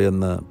ഉണ്ട്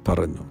എന്ന്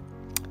പറഞ്ഞു.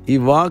 ഈ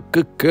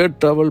വാക്ക്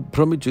കേട്ട് അവൾ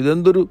ഭ്രമിച്ചു.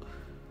 ഇതെന്തൊരു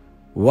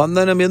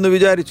വന്ദനം എന്ന്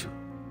വിചാരിച്ചു.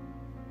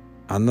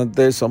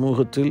 അന്നത്തെ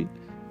സമൂഹത്തിൽ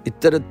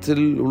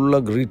ഇത്തരത്തിലുള്ള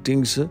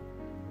ഗ്രീറ്റിങ്സ്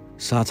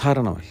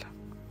സാധാരണമല്ല.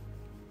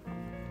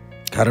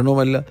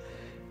 കാരണവുമല്ല,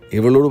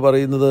 ഇവളോട്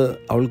പറയുന്നത്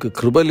അവൾക്ക്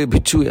കൃപ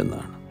ലഭിച്ചു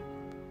എന്നാണ്.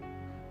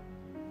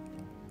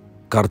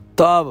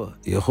 കർത്താവ്,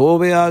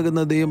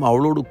 യഹോവയാകുന്ന ദൈവം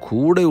അവളോട്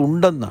കൂടെ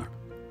ഉണ്ടെന്നാണ്.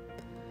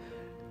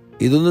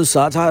 ഇതൊന്നും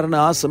സാധാരണ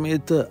ആ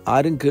സമയത്ത്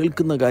ആരും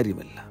കേൾക്കുന്ന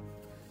കാര്യമല്ല.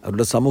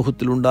 അവരുടെ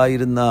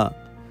സമൂഹത്തിലുണ്ടായിരുന്ന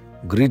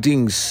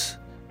ഗ്രീറ്റിങ്സ്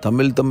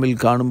തമ്മിൽ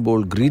കാണുമ്പോൾ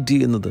ഗ്രീറ്റ്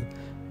ചെയ്യുന്നത്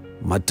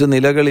മറ്റ്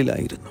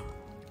നിലകളിലായിരുന്നു.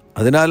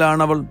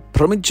 അതിനാലാണ് അവൾ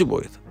ഭ്രമിച്ചു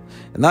പോയത്.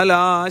 എന്നാൽ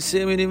ആ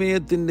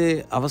ആശയവിനിമയത്തിൻ്റെ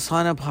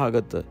അവസാന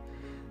ഭാഗത്ത്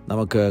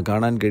നമുക്ക്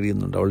കാണാൻ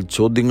കഴിയുന്നുണ്ട്. അവൾ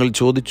ചോദ്യങ്ങൾ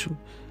ചോദിച്ചു,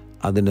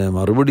 അതിന്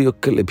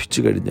മറുപടിയൊക്കെ ലഭിച്ചു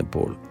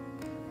കഴിഞ്ഞപ്പോൾ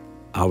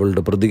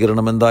അവളുടെ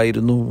പ്രതികരണം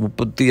എന്തായിരുന്നു?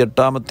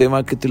 38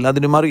 വാക്യത്തിൽ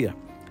അതിനും അറിയാം,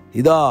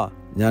 ഇതാ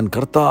ഞാൻ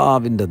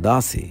കർത്താവിൻ്റെ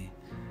ദാസി,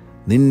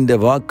 നിന്റെ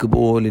വാക്ക്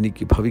പോലെ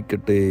എനിക്ക്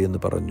ഭവിക്കട്ടെ എന്ന്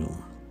പറഞ്ഞു.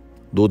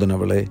 ദൂതൻ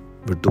അവളെ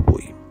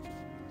വിട്ടുപോയി.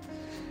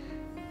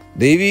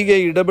 ദൈവിക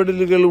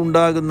ഇടപെടലുകൾ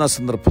ഉണ്ടാകുന്ന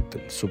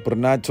സന്ദർഭത്തിൽ, സൂപ്പർ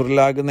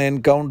നാച്ചുറലാകുന്ന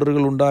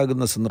എൻകൗണ്ടറുകൾ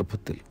ഉണ്ടാകുന്ന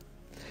സന്ദർഭത്തിൽ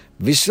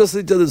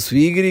വിശ്വസിച്ചത്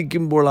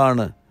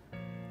സ്വീകരിക്കുമ്പോഴാണ്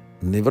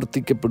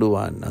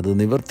അത്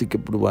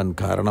നിവർത്തിക്കപ്പെടുവാൻ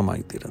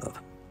കാരണമായി തീരുന്നത്.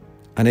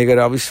 അനേകർ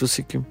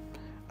അവിശ്വസിക്കും.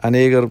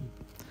 അനേകർ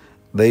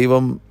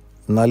ദൈവം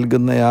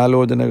നൽകുന്ന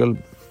ആലോചനകൾ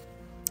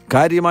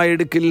കാര്യമായി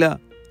എടുക്കില്ല,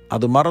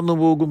 അത്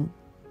മറന്നുപോകും.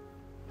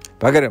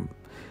 പകരം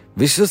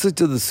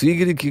വിശ്വസിച്ചത്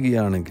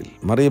സ്വീകരിക്കുകയാണെങ്കിൽ,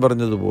 മറിയ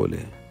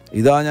പറഞ്ഞതുപോലെ,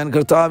 ഇതാ ഞാൻ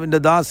കർത്താവിൻ്റെ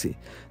ദാസി,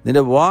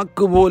 നിന്റെ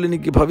വാക്കുപോലെ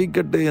എനിക്ക്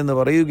ഭവിക്കട്ടെ എന്ന്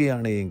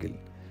പറയുകയാണെങ്കിൽ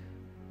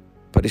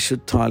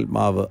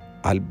പരിശുദ്ധാത്മാവ്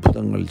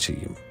അത്ഭുതങ്ങൾ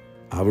ചെയ്യും.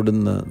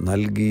 അവിടുന്ന്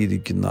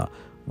നൽകിയിരിക്കുന്ന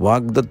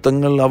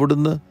വാഗ്ദത്തങ്ങൾ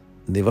അവിടുന്ന്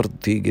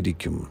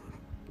നിവർത്തീകരിക്കും.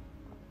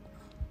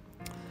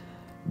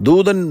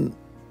 ദൂതൻ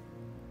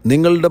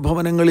നിങ്ങളുടെ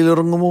ഭവനങ്ങളിൽ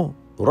ഇറങ്ങുമോ?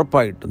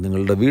 ഉറപ്പായിട്ടും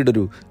നിങ്ങളുടെ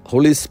വീടൊരു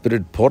ഹോളി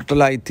സ്പിരിറ്റ്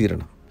പോർട്ടലായി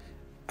തീരണം.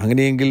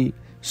 അങ്ങനെയെങ്കിൽ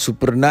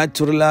സൂപ്പർ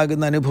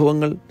നാച്ചുറലാകുന്ന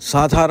അനുഭവങ്ങൾ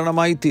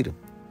സാധാരണമായി തീരും.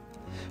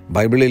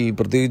 ബൈബിളിൽ,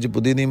 പ്രത്യേകിച്ച്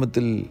പുതിയ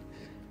നിയമത്തിൽ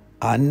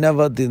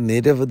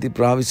നിരവധി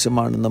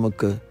പ്രാവശ്യമാണ്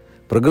നമുക്ക്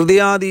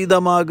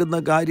പ്രകൃതിയാതീതമാകുന്ന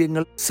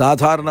കാര്യങ്ങൾ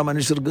സാധാരണ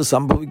മനുഷ്യർക്ക്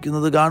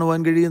സംഭവിക്കുന്നത് കാണുവാൻ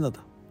കഴിയുന്നത്.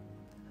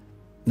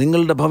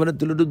 നിങ്ങളുടെ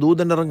ഭവനത്തിലൊരു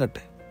ദൂതൻ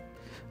ഇറങ്ങട്ടെ.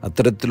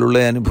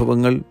 അത്തരത്തിലുള്ള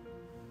അനുഭവങ്ങൾ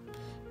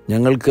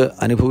ഞങ്ങൾക്ക്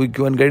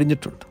അനുഭവിക്കുവാൻ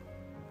കഴിഞ്ഞിട്ടുണ്ട്.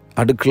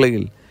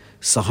 അടുക്കളയിൽ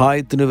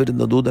സഹായത്തിന്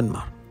വരുന്ന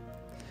ദൂതന്മാർ.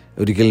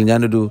 ഒരിക്കൽ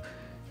ഞാനൊരു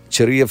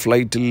ചെറിയ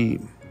ഫ്ലൈറ്റിൽ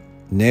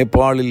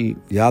നേപ്പാളിൽ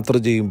യാത്ര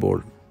ചെയ്യുമ്പോൾ,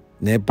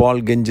 നേപ്പാൾ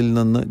ഗഞ്ചിൽ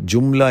നിന്ന്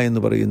ജുംല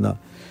എന്ന് പറയുന്ന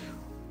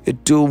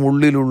ഏറ്റവും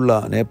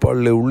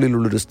നേപ്പാളിലെ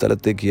ഉള്ളിലുള്ളൊരു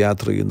സ്ഥലത്തേക്ക്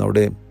യാത്ര ചെയ്യുന്നു.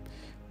 അവിടെ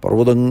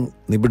പർവ്വതം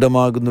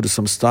നിബിഡമാകുന്നൊരു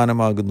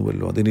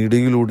സംസ്ഥാനമാകുന്നുവല്ലോ.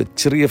 അതിനിടയിലൂടെ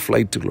ചെറിയ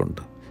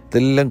ഫ്ലൈറ്റുകളുണ്ട്.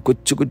 ഇതെല്ലാം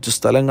കൊച്ചു കൊച്ചു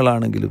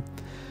സ്ഥലങ്ങളാണെങ്കിലും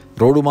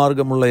റോഡ്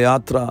മാർഗമുള്ള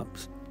യാത്ര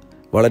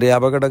വളരെ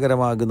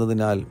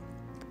അപകടകരമാകുന്നതിനാൽ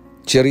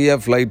ചെറിയ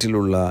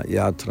ഫ്ലൈറ്റിലുള്ള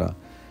യാത്ര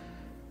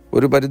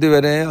ഒരു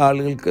പരിധിവരെ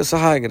ആളുകൾക്ക്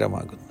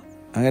സഹായകരമാകുന്നു.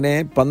 അങ്ങനെ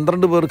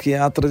 12 പേർക്ക്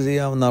യാത്ര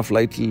ചെയ്യാവുന്ന ആ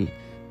ഫ്ലൈറ്റിൽ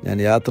ഞാൻ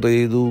യാത്ര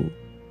ചെയ്തു.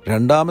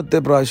 രണ്ടാമത്തെ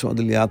പ്രാവശ്യം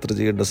അതിൽ യാത്ര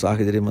ചെയ്യേണ്ട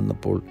സാഹചര്യം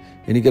വന്നപ്പോൾ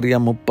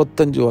എനിക്കറിയാം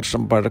 35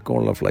 വർഷം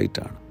പഴക്കമുള്ള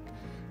ഫ്ലൈറ്റാണ്.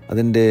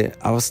 അതിൻ്റെ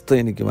അവസ്ഥ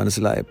എനിക്ക്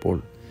മനസ്സിലായപ്പോൾ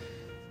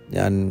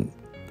ഞാൻ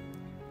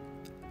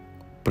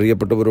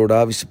പ്രിയപ്പെട്ടവരോട്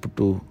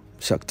ആവശ്യപ്പെട്ടു,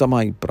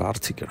 ശക്തമായി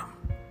പ്രാർത്ഥിക്കണം.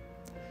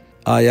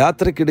 ആ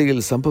യാത്രക്കിടയിൽ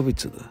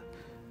സംഭവിച്ചത്,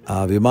 ആ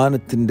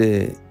വിമാനത്തിൻ്റെ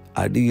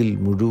അടിയിൽ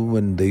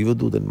മുഴുവൻ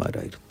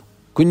ദൈവദൂതന്മാരായിരുന്നു.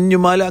 കുഞ്ഞു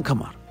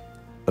മാലാഖമാർ,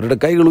 അവരുടെ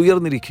കൈകൾ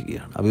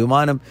ഉയർന്നിരിക്കുകയാണ്. ആ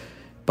വിമാനം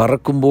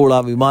പറക്കുമ്പോൾ ആ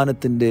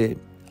വിമാനത്തിൻ്റെ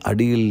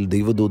അടിയിൽ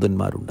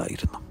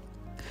ദൈവദൂതന്മാരുണ്ടായിരുന്നു.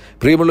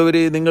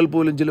 പ്രിയമുള്ളവരെ, നിങ്ങൾ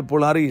പോലും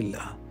ചിലപ്പോൾ അറിയില്ല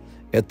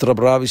എത്ര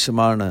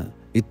പ്രാവശ്യമാണ്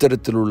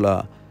ഇത്തരത്തിലുള്ള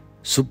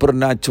സൂപ്പർ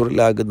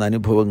നാച്ചുറലാകുന്ന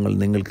അനുഭവങ്ങൾ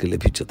നിങ്ങൾക്ക്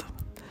ലഭിച്ചത്,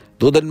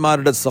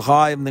 ദൂതന്മാരുടെ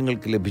സഹായം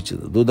നിങ്ങൾക്ക്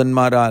ലഭിച്ചത്,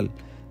 ദൂതന്മാരാൽ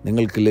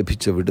നിങ്ങൾക്ക്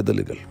ലഭിച്ച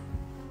വിടുതലുകൾ.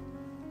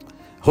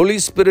 ഹോളി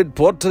സ്പിരിറ്റ്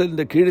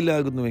പോർട്ടലിൻ്റെ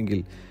കീഴിലാകുന്നുവെങ്കിൽ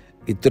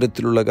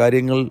ഇത്തരത്തിലുള്ള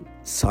കാര്യങ്ങൾ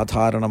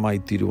സാധാരണമായി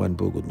തീരുവാൻ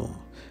പോകുന്നു.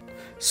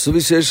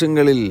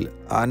 സുവിശേഷങ്ങളിൽ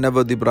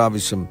അനവധി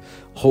പ്രാവശ്യം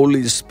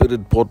ഹോളി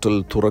സ്പിരിറ്റ് പോർട്ടൽ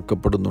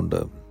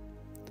തുറക്കപ്പെടുന്നുണ്ട്.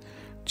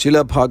 ചില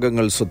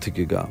ഭാഗങ്ങൾ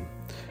ശ്രദ്ധിക്കുക.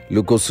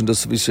 ലൂക്കോസിൻ്റെ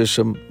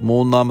സുവിശേഷം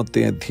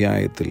 3-ാമത്തെ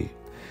അധ്യായത്തിൽ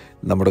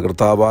നമ്മുടെ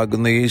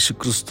കർത്താവാകുന്ന യേശു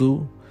ക്രിസ്തു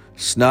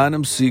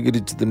സ്നാനം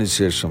സ്വീകരിച്ചതിന്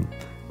ശേഷം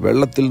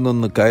വെള്ളത്തിൽ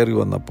നിന്ന് കയറി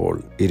വന്നപ്പോൾ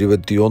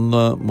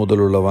 21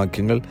 മുതലുള്ള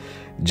വാക്യങ്ങൾ,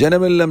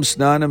 ജനമെല്ലാം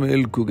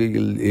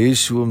സ്നാനമേൽക്കുകയിൽ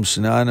യേശുവും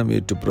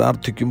സ്നാനമേറ്റു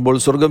പ്രാർത്ഥിക്കുമ്പോൾ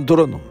സ്വർഗം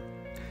തുറന്നു.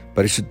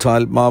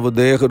 പരിശുദ്ധാത്മാവ്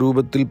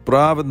ദേഹരൂപത്തിൽ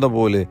പ്രാവെന്ന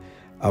പോലെ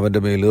അവൻ്റെ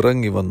മേൽ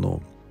ഇറങ്ങി വന്നു.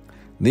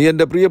 നീ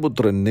എൻ്റെ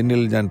പ്രിയപുത്രൻ,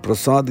 നിന്നിൽ ഞാൻ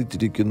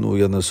പ്രസാദിച്ചിരിക്കുന്നു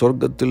എന്ന്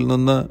സ്വർഗത്തിൽ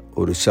നിന്ന്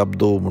ഒരു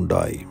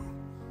ശബ്ദവുമുണ്ടായി.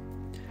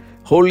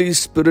 Holy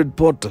Spirit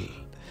portal.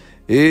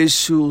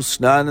 യേശു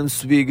സ്നാനം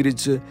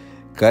സ്വീകരിച്ച്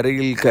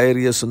കരയിൽ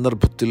കയറിയ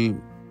സന്ദർഭത്തിൽ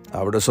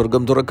അവിടെ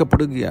സ്വർഗം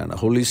തുറക്കപ്പെടുകയാണ്.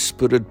 Holy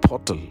Spirit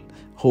portal.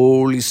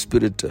 Holy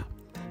spirit,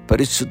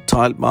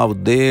 പരിശുദ്ധാത്മാവ്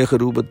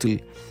ദേഹരൂപത്തിൽ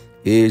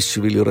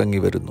യേശുവിൽ ഇറങ്ങി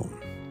വരുന്നു.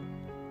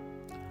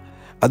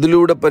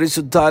 അതിലൂടെ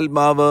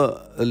പരിശുദ്ധാത്മാവ്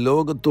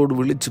ലോകത്തോട്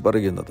വിളിച്ചു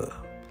പറയുന്നത്,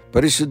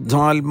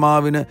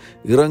 പരിശുദ്ധാത്മാവിന്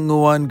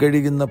ഇറങ്ങുവാൻ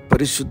കഴിയുന്ന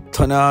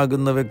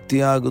പരിശുദ്ധനാകുന്ന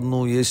വ്യക്തിയാകുന്നു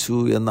യേശു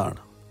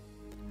എന്നാണ്.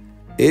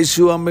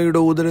 യേശു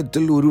അമ്മയുടെ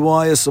ഉദരത്തിൽ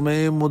ഉരുവായ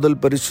സമയം മുതൽ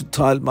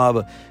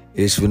പരിശുദ്ധാത്മാവ്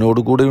യേശുവിനോട്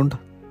കൂടെയുണ്ട്.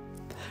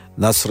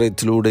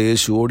 നസ്രത്തിലൂടെ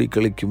യേശു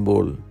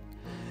ഓടിക്കളിക്കുമ്പോൾ,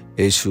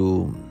 യേശു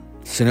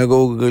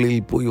സിനഗോഗുകളിൽ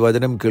പോയി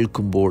വചനം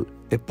കേൾക്കുമ്പോൾ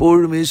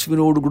എപ്പോഴും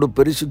യേശുവിനോടുകൂടെ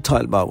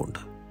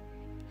പരിശുദ്ധാത്മാവുണ്ട്.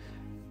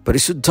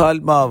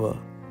 പരിശുദ്ധാത്മാവ്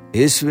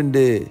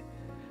യേശുവിൻ്റെ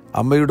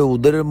അമ്മയുടെ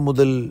ഉദരം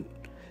മുതൽ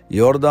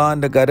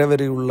യോർദാൻ്റെ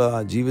കരവരെയുള്ള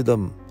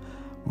ജീവിതം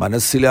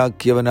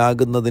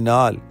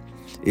മനസ്സിലാക്കിയവനാകുന്നതിനാൽ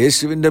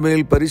യേശുവിൻ്റെ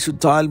മേൽ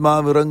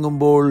പരിശുദ്ധാത്മാവ്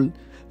ഇറങ്ങുമ്പോൾ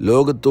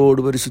ലോകത്തോട്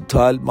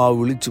പരിശുദ്ധാത്മാവ്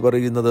വിളിച്ചു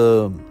പറയുന്നത്,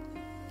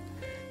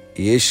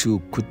 യേശു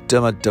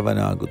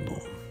കുറ്റമറ്റവനാകുന്നു.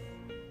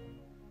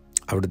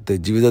 അവിടുത്തെ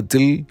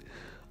ജീവിതത്തിൽ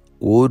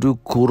ഒരു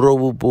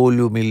കുറവ്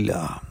പോലുമില്ല.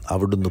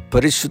 അവിടുന്ന്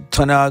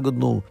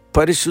പരിശുദ്ധനാകുന്നു.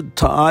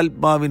 പരിശുദ്ധ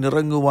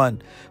ആത്മാവിനിറങ്ങുവാൻ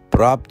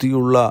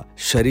പ്രാപ്തിയുള്ള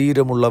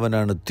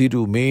ശരീരമുള്ളവനാണ്,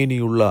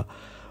 തിരുമേനിയുള്ള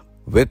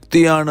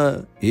വ്യക്തിയാണ്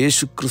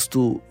യേശു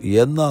ക്രിസ്തു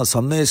എന്ന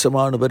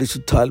സന്ദേശമാണ്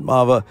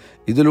പരിശുദ്ധാത്മാവ്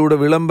ഇതിലൂടെ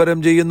വിളംബരം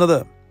ചെയ്യുന്നത്.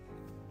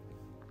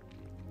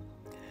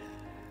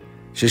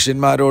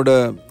 ശിഷ്യന്മാരോട്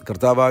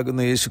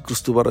കർത്താവാകുന്ന യേശു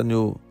ക്രിസ്തു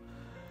പറഞ്ഞു,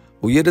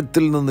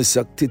 ഉയരത്തിൽ നിന്ന്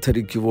ശക്തി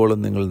ധരിക്കുവോളം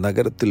നിങ്ങൾ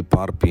നഗരത്തിൽ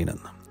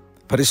പാർപ്പീനെന്ന്.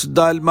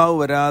 പരിശുദ്ധാത്മാവ്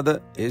വരാതെ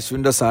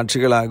യേശുവിൻ്റെ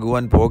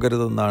സാക്ഷികളാകുവാൻ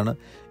പോകരുതെന്നാണ്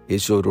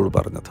യേശു അവരോട്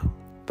പറഞ്ഞത്.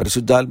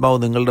 പരിശുദ്ധാത്മാവ്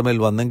നിങ്ങളുടെ മേൽ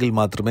വന്നെങ്കിൽ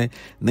മാത്രമേ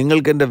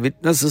നിങ്ങൾക്ക് എൻ്റെ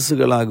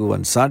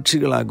വിറ്റ്നസ്സുകളാകുവാൻ,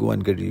 സാക്ഷികളാകുവാൻ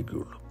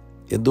കഴിയുകയുള്ളൂ.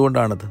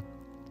 എന്തുകൊണ്ടാണത്?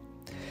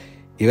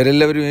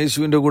 ഇവരെല്ലാവരും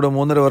യേശുവിൻ്റെ കൂടെ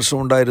 3.5 വർഷം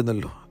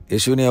ഉണ്ടായിരുന്നല്ലോ.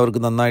 യേശുവിനെ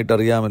അവർക്ക് നന്നായിട്ട്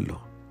അറിയാമല്ലോ.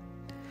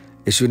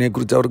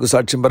 യേശുവിനെക്കുറിച്ച് അവർക്ക്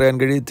സാക്ഷ്യം പറയാൻ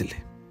കഴിയത്തില്ലേ?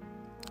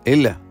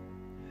 ഇല്ല.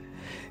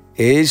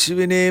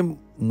 യേശുവിനെ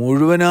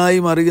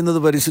മുഴുവനായും അറിയുന്നത്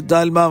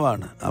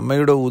പരിശുദ്ധാത്മാവാണ്.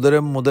 അമ്മയുടെ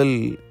ഉദരം മുതൽ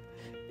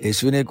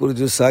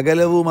യേശുവിനെക്കുറിച്ച്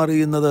സകലവും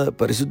അറിയുന്നത്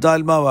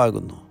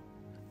പരിശുദ്ധാത്മാവാകുന്നു.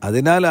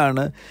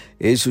 അതിനാലാണ്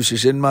യേശു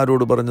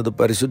ശിഷ്യന്മാരോട് പറഞ്ഞത്,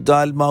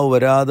 പരിശുദ്ധാത്മാവ്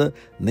വരാതെ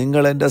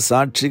നിങ്ങൾ എൻ്റെ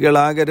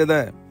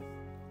സാക്ഷികളാകരുത്.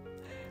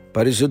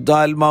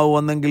 പരിശുദ്ധാത്മാവ്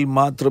വന്നെങ്കിൽ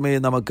മാത്രമേ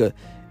നമുക്ക്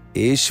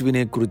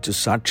യേശുവിനെക്കുറിച്ച്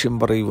സാക്ഷ്യം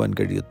പറയുവാൻ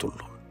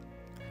കഴിയത്തുള്ളൂ.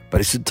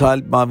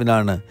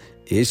 പരിശുദ്ധാത്മാവിനാണ്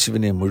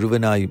യേശുവിനെ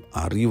മുഴുവനായും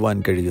അറിയുവാൻ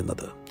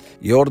കഴിയുന്നത്.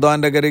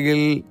 യോർദാൻ്റെ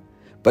കരയിൽ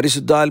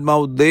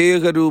പരിശുദ്ധാത്മാവ്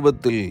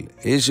ദേഹരൂപത്തിൽ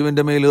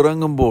യേശുവിൻ്റെ മേൽ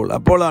ഇറങ്ങുമ്പോൾ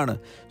അപ്പോഴാണ്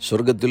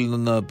സ്വർഗത്തിൽ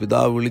നിന്ന്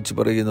പിതാവ് വിളിച്ചു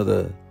പറയുന്നത്,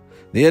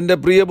 നീ എൻ്റെ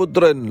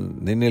പ്രിയപുത്രൻ,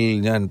 നിന്നിൽ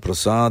ഞാൻ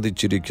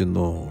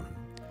പ്രസാദിച്ചിരിക്കുന്നു.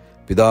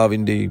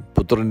 പിതാവിൻ്റെയും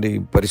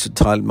പുത്രൻ്റെയും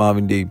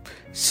പരിശുദ്ധാത്മാവിൻ്റെയും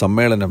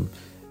സമ്മേളനം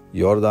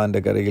യോർദാൻ്റെ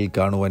കരയിൽ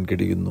കാണുവാൻ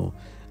കഴിയുന്നു.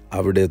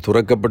 അവിടെ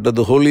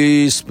തുറക്കപ്പെട്ടത് ഹോളി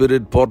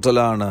സ്പിരിറ്റ്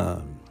പോർട്ടലാണ്.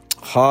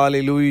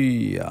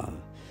 ഹല്ലേലൂയ!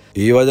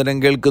 ഈ വചനം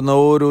കേൾക്കുന്ന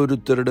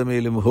ഓരോരുത്തരുടെ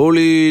മേലും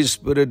ഹോളി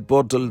സ്പിരിറ്റ്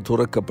പോർട്ടൽ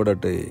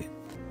തുറക്കപ്പെടട്ടെ.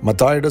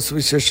 മത്തായിയുടെ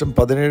സുവിശേഷം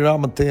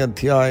 17-ാമത്തെ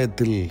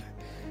അധ്യായത്തിൽ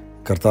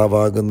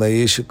കർത്താവാകുന്ന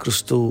യേശു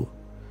ക്രിസ്തു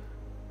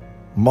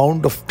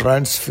മൗണ്ട് ഓഫ്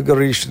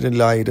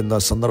ട്രാൻസ്ഫിഗറേഷനിലായിരുന്ന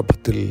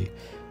സന്ദർഭത്തിൽ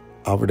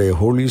അവിടെ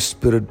ഹോളി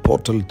സ്പിരിറ്റ്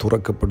പോർട്ടൽ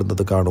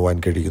തുറക്കപ്പെടുന്നത് കാണുവാൻ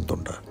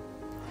കഴിയുന്നുണ്ട്.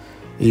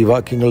 ഈ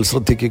വാക്യങ്ങൾ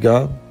ശ്രദ്ധിക്കുക.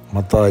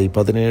 മത്തായി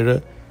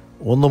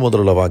 17:1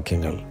 മുതലുള്ള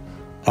വാക്യങ്ങൾ.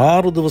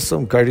 6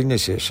 ദിവസം കഴിഞ്ഞ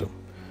ശേഷം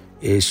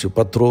യേശു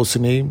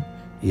പത്രോസിനെയും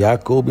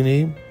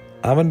യാക്കോബിനെയും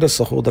അവൻ്റെ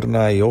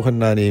സഹോദരനായ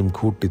യോഹന്നാനെയും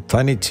കൂട്ടി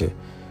തനിച്ച്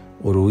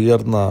ഒരു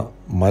ഉയർന്ന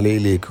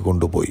മലയിലേക്ക്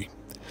കൊണ്ടുപോയി.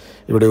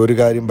 ഇവിടെ ഒരു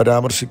കാര്യം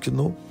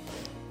പരാമർശിക്കുന്നു.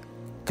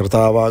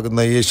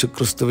 കർത്താവാകുന്ന യേശു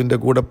ക്രിസ്തുവിൻ്റെ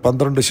കൂടെ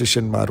 12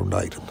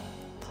 ശിഷ്യന്മാരുണ്ടായിരുന്നു.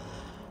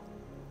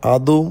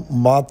 അതും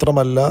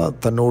മാത്രമല്ല,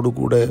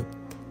 തന്നോടുകൂടെ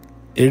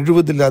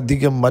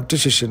 70-ലധികം മറ്റു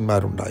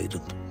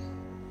ശിഷ്യന്മാരുണ്ടായിരുന്നു.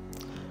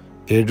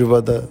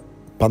 70,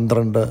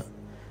 12.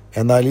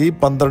 എന്നാൽ ഈ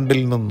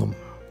 12-ൽ നിന്നും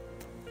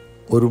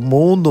ഒരു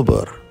 3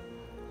 പേർ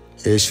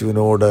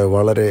യേശുവിനോട്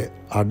വളരെ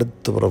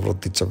അടുത്ത്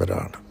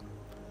പ്രവർത്തിച്ചവരാണ്.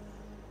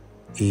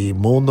 ഈ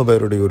 3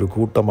 പേരുടെ ഒരു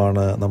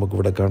കൂട്ടമാണ്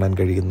നമുക്കിവിടെ കാണാൻ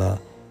കഴിയുന്ന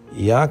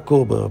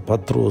യാക്കോബ്,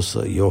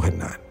 പത്രോസ്,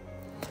 യോഹന്നാൻ.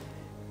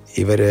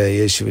 ഇവർ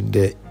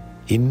യേശുവിൻ്റെ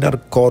ഇന്നർ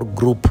കോർ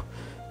ഗ്രൂപ്പ്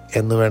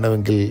എന്ന്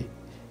വേണമെങ്കിൽ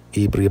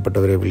ഈ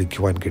പ്രിയപ്പെട്ടവരെ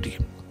വിളിക്കുവാൻ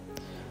കഴിയും.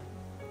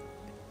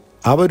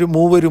 അവർ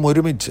 3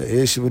 ഒരുമിച്ച്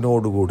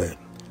യേശുവിനോടുകൂടെ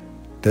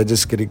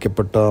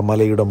തേജസ്കരിക്കപ്പെട്ട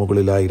മലയുടെ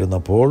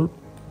മുകളിലായിരുന്നപ്പോൾ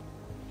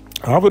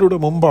അവരുടെ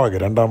മുമ്പാകെ,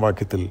 2-ാം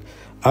വാക്യത്തിൽ,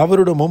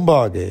 അവരുടെ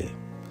മുമ്പാകെ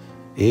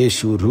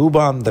യേശു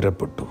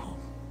രൂപാന്തരപ്പെട്ടു.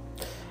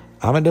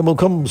 അവൻ്റെ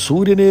മുഖം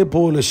സൂര്യനെ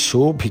പോലെ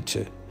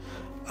ശോഭിച്ച്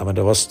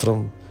അവൻ്റെ വസ്ത്രം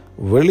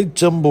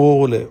വെളിച്ചം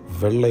പോലെ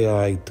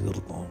വെള്ളയായി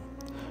തീർന്നു.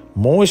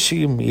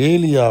 മോശയും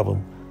ഏലിയാവും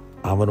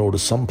അവനോട്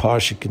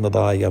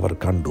സംഭാഷിക്കുന്നതായി അവർ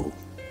കണ്ടു.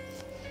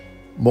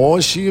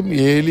 മോശയും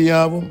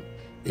ഏലിയാവും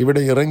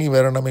ഇവിടെ ഇറങ്ങി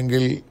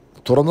വരണമെങ്കിൽ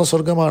തുറന്ന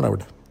സ്വർഗമാണ്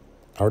അവിടെ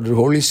ഒരു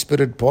ഹോളി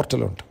സ്പിരിറ്റ്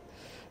പോർട്ടലുണ്ട്.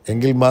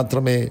 എങ്കിൽ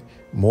മാത്രമേ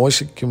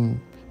മോശയ്ക്കും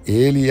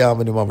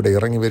ഏലിയാവിനും അവിടെ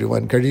ഇറങ്ങി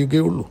വരുവാൻ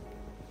കഴിയുകയുള്ളൂ.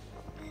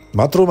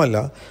 മാത്രവുമല്ല,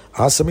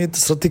 ആ സമയത്ത്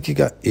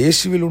ശ്രദ്ധിക്കുക,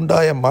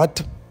 യേശുവിലുണ്ടായ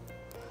മാറ്റം.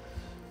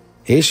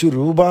 യേശു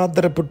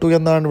രൂപാന്തരപ്പെട്ടു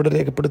എന്നാണ് ഇവിടെ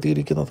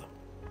രേഖപ്പെടുത്തിയിരിക്കുന്നത്.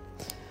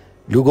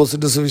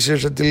 ലൂക്കോസിൻ്റെ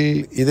സുവിശേഷത്തിൽ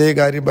ഇതേ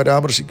കാര്യം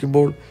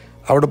പരാമർശിക്കുമ്പോൾ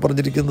അവിടെ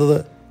പറഞ്ഞിരിക്കുന്നത്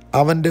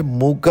അവൻ്റെ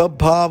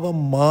മുഖഭാവം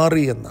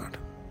മാറി എന്നാണ്.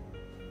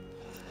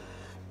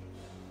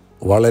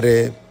 വളരെ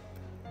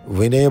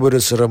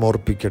വിനയപുരസ്സരം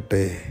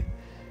ഓർപ്പിക്കട്ടെ,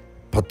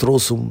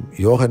 പത്രോസും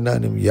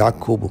യോഹന്നാനും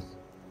യാക്കോബും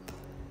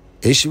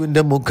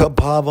യേശുവിൻ്റെ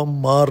മുഖഭാവം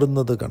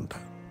മാറുന്നത് കണ്ട്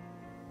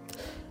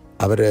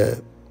അവർ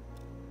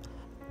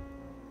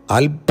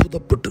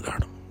അത്ഭുതപ്പെട്ട്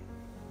കാണും.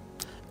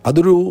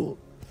 അതൊരു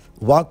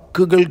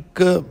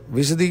വാക്കുകൾക്ക്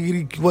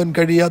വിശദീകരിക്കുവാൻ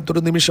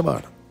കഴിയാത്തൊരു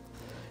നിമിഷമാണ്.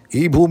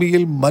 ഈ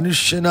ഭൂമിയിൽ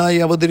മനുഷ്യനായി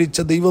അവതരിച്ച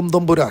ദൈവം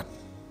തമ്പുരാൻ,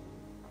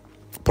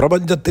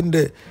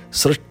 പ്രപഞ്ചത്തിൻ്റെ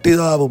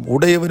സൃഷ്ടിതാവും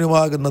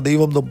ഉടയവനുമാകുന്ന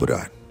ദൈവം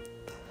തമ്പുരാൻ,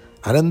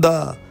 അനന്ത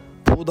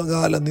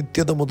ഭൂതകാല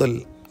നിത്യത മുതൽ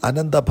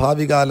അനന്ത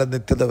ഭാവികാല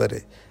നിത്യത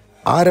വരെ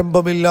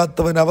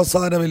ആരംഭമില്ലാത്തവൻ,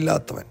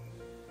 അവസാനമില്ലാത്തവൻ,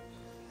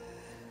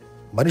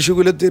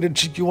 മനുഷ്യകുലത്തെ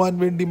രക്ഷിക്കുവാൻ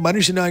വേണ്ടി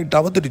മനുഷ്യനായിട്ട്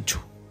അവതരിച്ചു.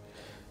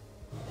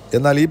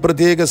 എന്നാൽ ഈ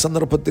പ്രത്യേക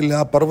സന്ദർഭത്തിൽ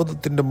ആ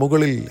പർവ്വതത്തിൻ്റെ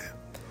മുകളിൽ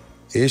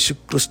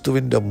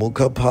യേശുക്രിസ്തുവിൻ്റെ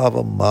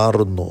മുഖഭാവം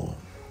മാറുന്നു.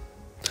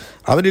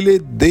 അവനിലെ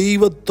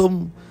ദൈവത്വം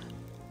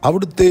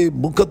അവിടുത്തെ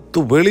മുഖത്ത്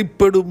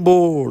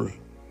വെളിപ്പെടുമ്പോൾ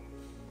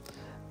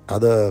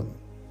അത്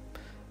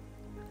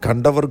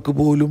കണ്ടവർക്ക്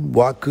പോലും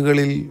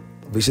വാക്കുകളിൽ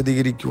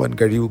വിശദീകരിക്കുവാൻ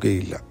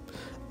കഴിയുകയില്ല.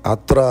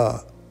 അത്ര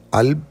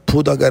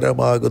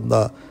അത്ഭുതകരമാകുന്ന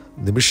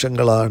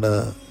നിമിഷങ്ങളാണ്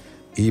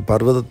ഈ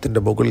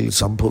പർവ്വതത്തിൻ്റെ മുകളിൽ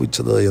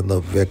സംഭവിച്ചത് എന്ന്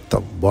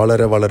വ്യക്തം,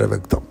 വളരെ വളരെ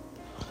വ്യക്തം.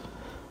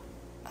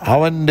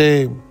 അവൻ്റെ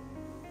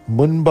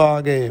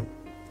മുൻപാകെ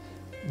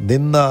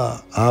നിന്ന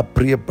ആ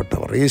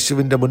പ്രിയപ്പെട്ടവർ,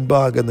 യേശുവിൻ്റെ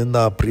മുൻപാകെ നിന്ന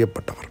ആ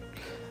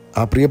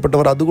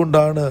പ്രിയപ്പെട്ടവർ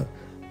അതുകൊണ്ടാണ്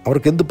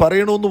അവർക്ക് എന്ത്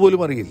പറയണമെന്ന്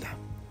പോലും അറിയില്ല.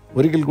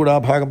 ഒരിക്കൽ കൂടെ ആ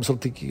ഭാഗം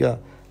ശ്രദ്ധിക്കുക.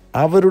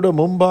 അവരുടെ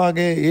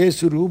മുമ്പാകെ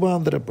യേശു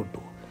രൂപാന്തരപ്പെട്ടു.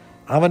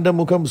 അവൻ്റെ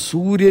മുഖം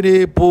സൂര്യനെ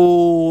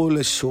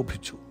പോലെ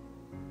ശോഭിച്ചു.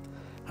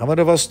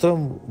 അവൻ്റെ വസ്ത്രം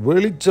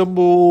വെളിച്ചം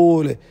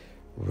പോലെ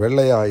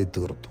വെള്ളയായി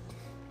തീർന്നു.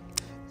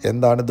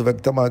 എന്താണിത്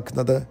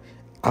വ്യക്തമാക്കുന്നത്?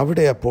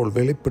 അവിടെ അപ്പോൾ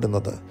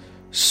വെളിപ്പെടുന്നത്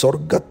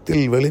സ്വർഗത്തിൽ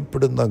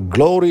വെളിപ്പെടുന്ന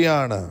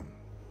ഗ്ലോറിയാണ്.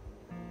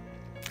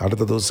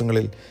 അടുത്ത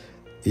ദിവസങ്ങളിൽ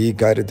ഈ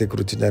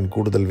കാര്യത്തെക്കുറിച്ച് ഞാൻ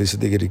കൂടുതൽ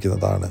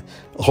വിശദീകരിക്കുന്നതാണ്.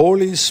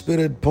 ഹോളി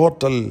സ്പിരിറ്റ്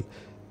പോർട്ടൽ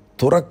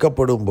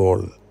തുറക്കപ്പെടുമ്പോൾ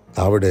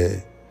അവിടെ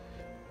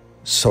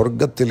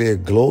സ്വർഗത്തിലെ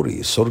ഗ്ലോറി,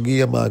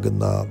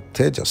 സ്വർഗീയമാകുന്ന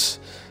തേജസ്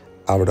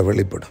അവിടെ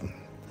വെളിപ്പെടും.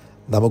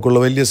 നമുക്കുള്ള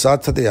വലിയ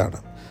സാധ്യതയാണ്.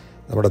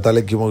 നമ്മുടെ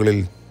തലയ്ക്ക് മുകളിൽ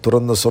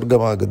തുറന്ന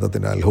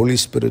സ്വർഗമാകുന്നതിനാൽ, ഹോളി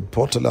സ്പിരിറ്റ്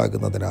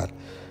പോർട്ടലാകുന്നതിനാൽ,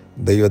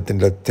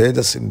 ദൈവത്തിൻ്റെ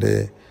തേജസ്സിൻ്റെ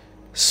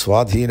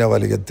സ്വാധീന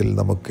വലയത്തിൽ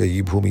നമുക്ക് ഈ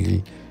ഭൂമിയിൽ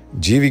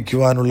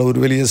ജീവിക്കുവാനുള്ള ഒരു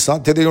വലിയ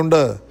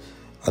സാധ്യതയുണ്ട്.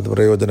 അത്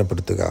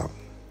പ്രയോജനപ്പെടുത്തുക.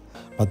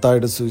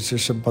 മത്തായിയുടെ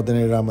സുവിശേഷം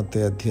 17-ാമത്തെ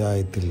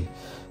അധ്യായത്തിൽ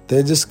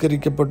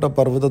തേജസ്കരിക്കപ്പെട്ട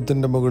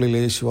പർവ്വതത്തിൻ്റെ മുകളിൽ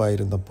യേശു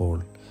ആയിരുന്നപ്പോൾ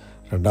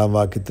 2-ാം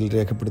വാക്യത്തിൽ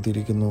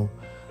രേഖപ്പെടുത്തിയിരിക്കുന്നു,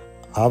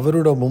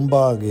 അവരുടെ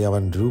മുമ്പാകെ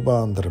അവൻ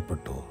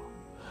രൂപാന്തരപ്പെട്ടു.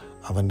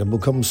 അവൻ്റെ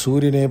മുഖം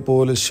സൂര്യനെ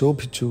പോലെ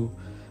ശോഭിച്ചു.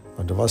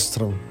 അവൻ്റെ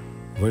വസ്ത്രം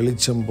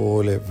വെളിച്ചം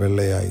പോലെ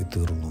വെള്ളയായി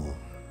തീർന്നു.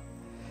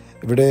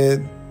 ഇവിടെ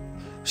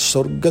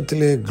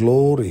സ്വർഗത്തിലെ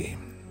ഗ്ലോറി,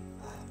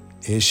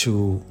 യേശു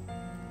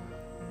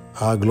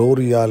ആ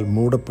ഗ്ലോറിയാൽ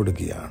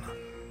മൂടപ്പെടുകയാണ്.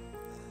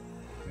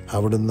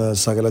 അവിടുന്ന്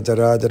സകല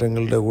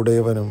ചരാചരങ്ങളുടെ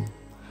ഉടയവനും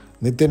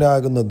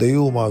നിത്യനാകുന്ന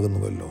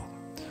ദൈവവുമാകുന്നുവല്ലോ.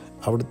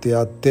 അവിടുത്തെ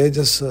ആ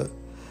തേജസ്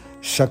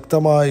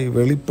ശക്തമായി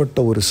വെളിപ്പെട്ട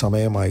ഒരു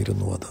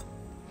സമയമായിരുന്നു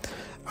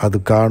അത്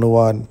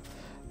കാണുവാൻ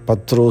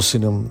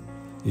പത്രോസിനും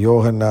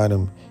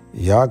യോഹന്നാനും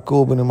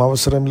യാക്കോബിനും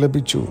അവസരം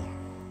ലഭിച്ചു.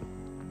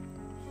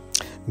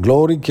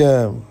 ഗ്ലോറിക്ക്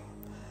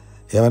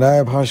യവനായ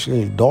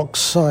ഭാഷയിൽ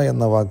ഡോക്സ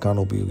എന്ന വാക്കാണ്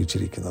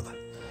ഉപയോഗിച്ചിരിക്കുന്നത്.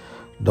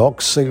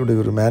 ഡോക്സയുടെ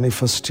ഒരു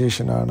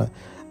മാനിഫെസ്റ്റേഷനാണ്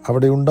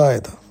അവിടെ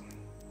ഉണ്ടായത്.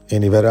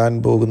 ഇനി വരാൻ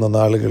പോകുന്ന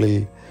നാളുകളിൽ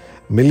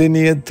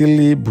മില്ലിനിയത്തിൽ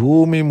ഈ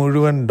ഭൂമി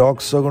മുഴുവൻ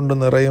ഡോക്സ കൊണ്ട്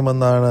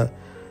നിറയുമെന്നാണ്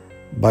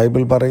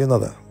ബൈബിൾ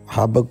പറയുന്നത്.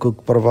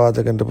 ഹബക്കുക്ക്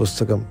പ്രവാചകൻ്റെ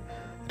പുസ്തകം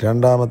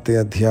 2-ാമത്തെ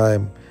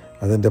അധ്യായം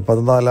അതിൻ്റെ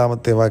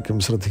 14-ാമത്തെ വാക്യം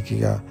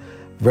ശ്രദ്ധിക്കുക.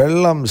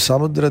 വെള്ളം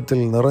സമുദ്രത്തിൽ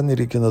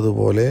നിറഞ്ഞിരിക്കുന്നത്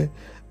പോലെ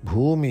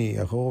ഭൂമി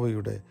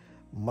യഹോവയുടെ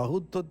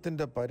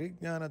മഹത്വത്തിൻ്റെ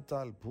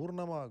പരിജ്ഞാനത്താൽ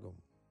പൂർണ്ണമാകും.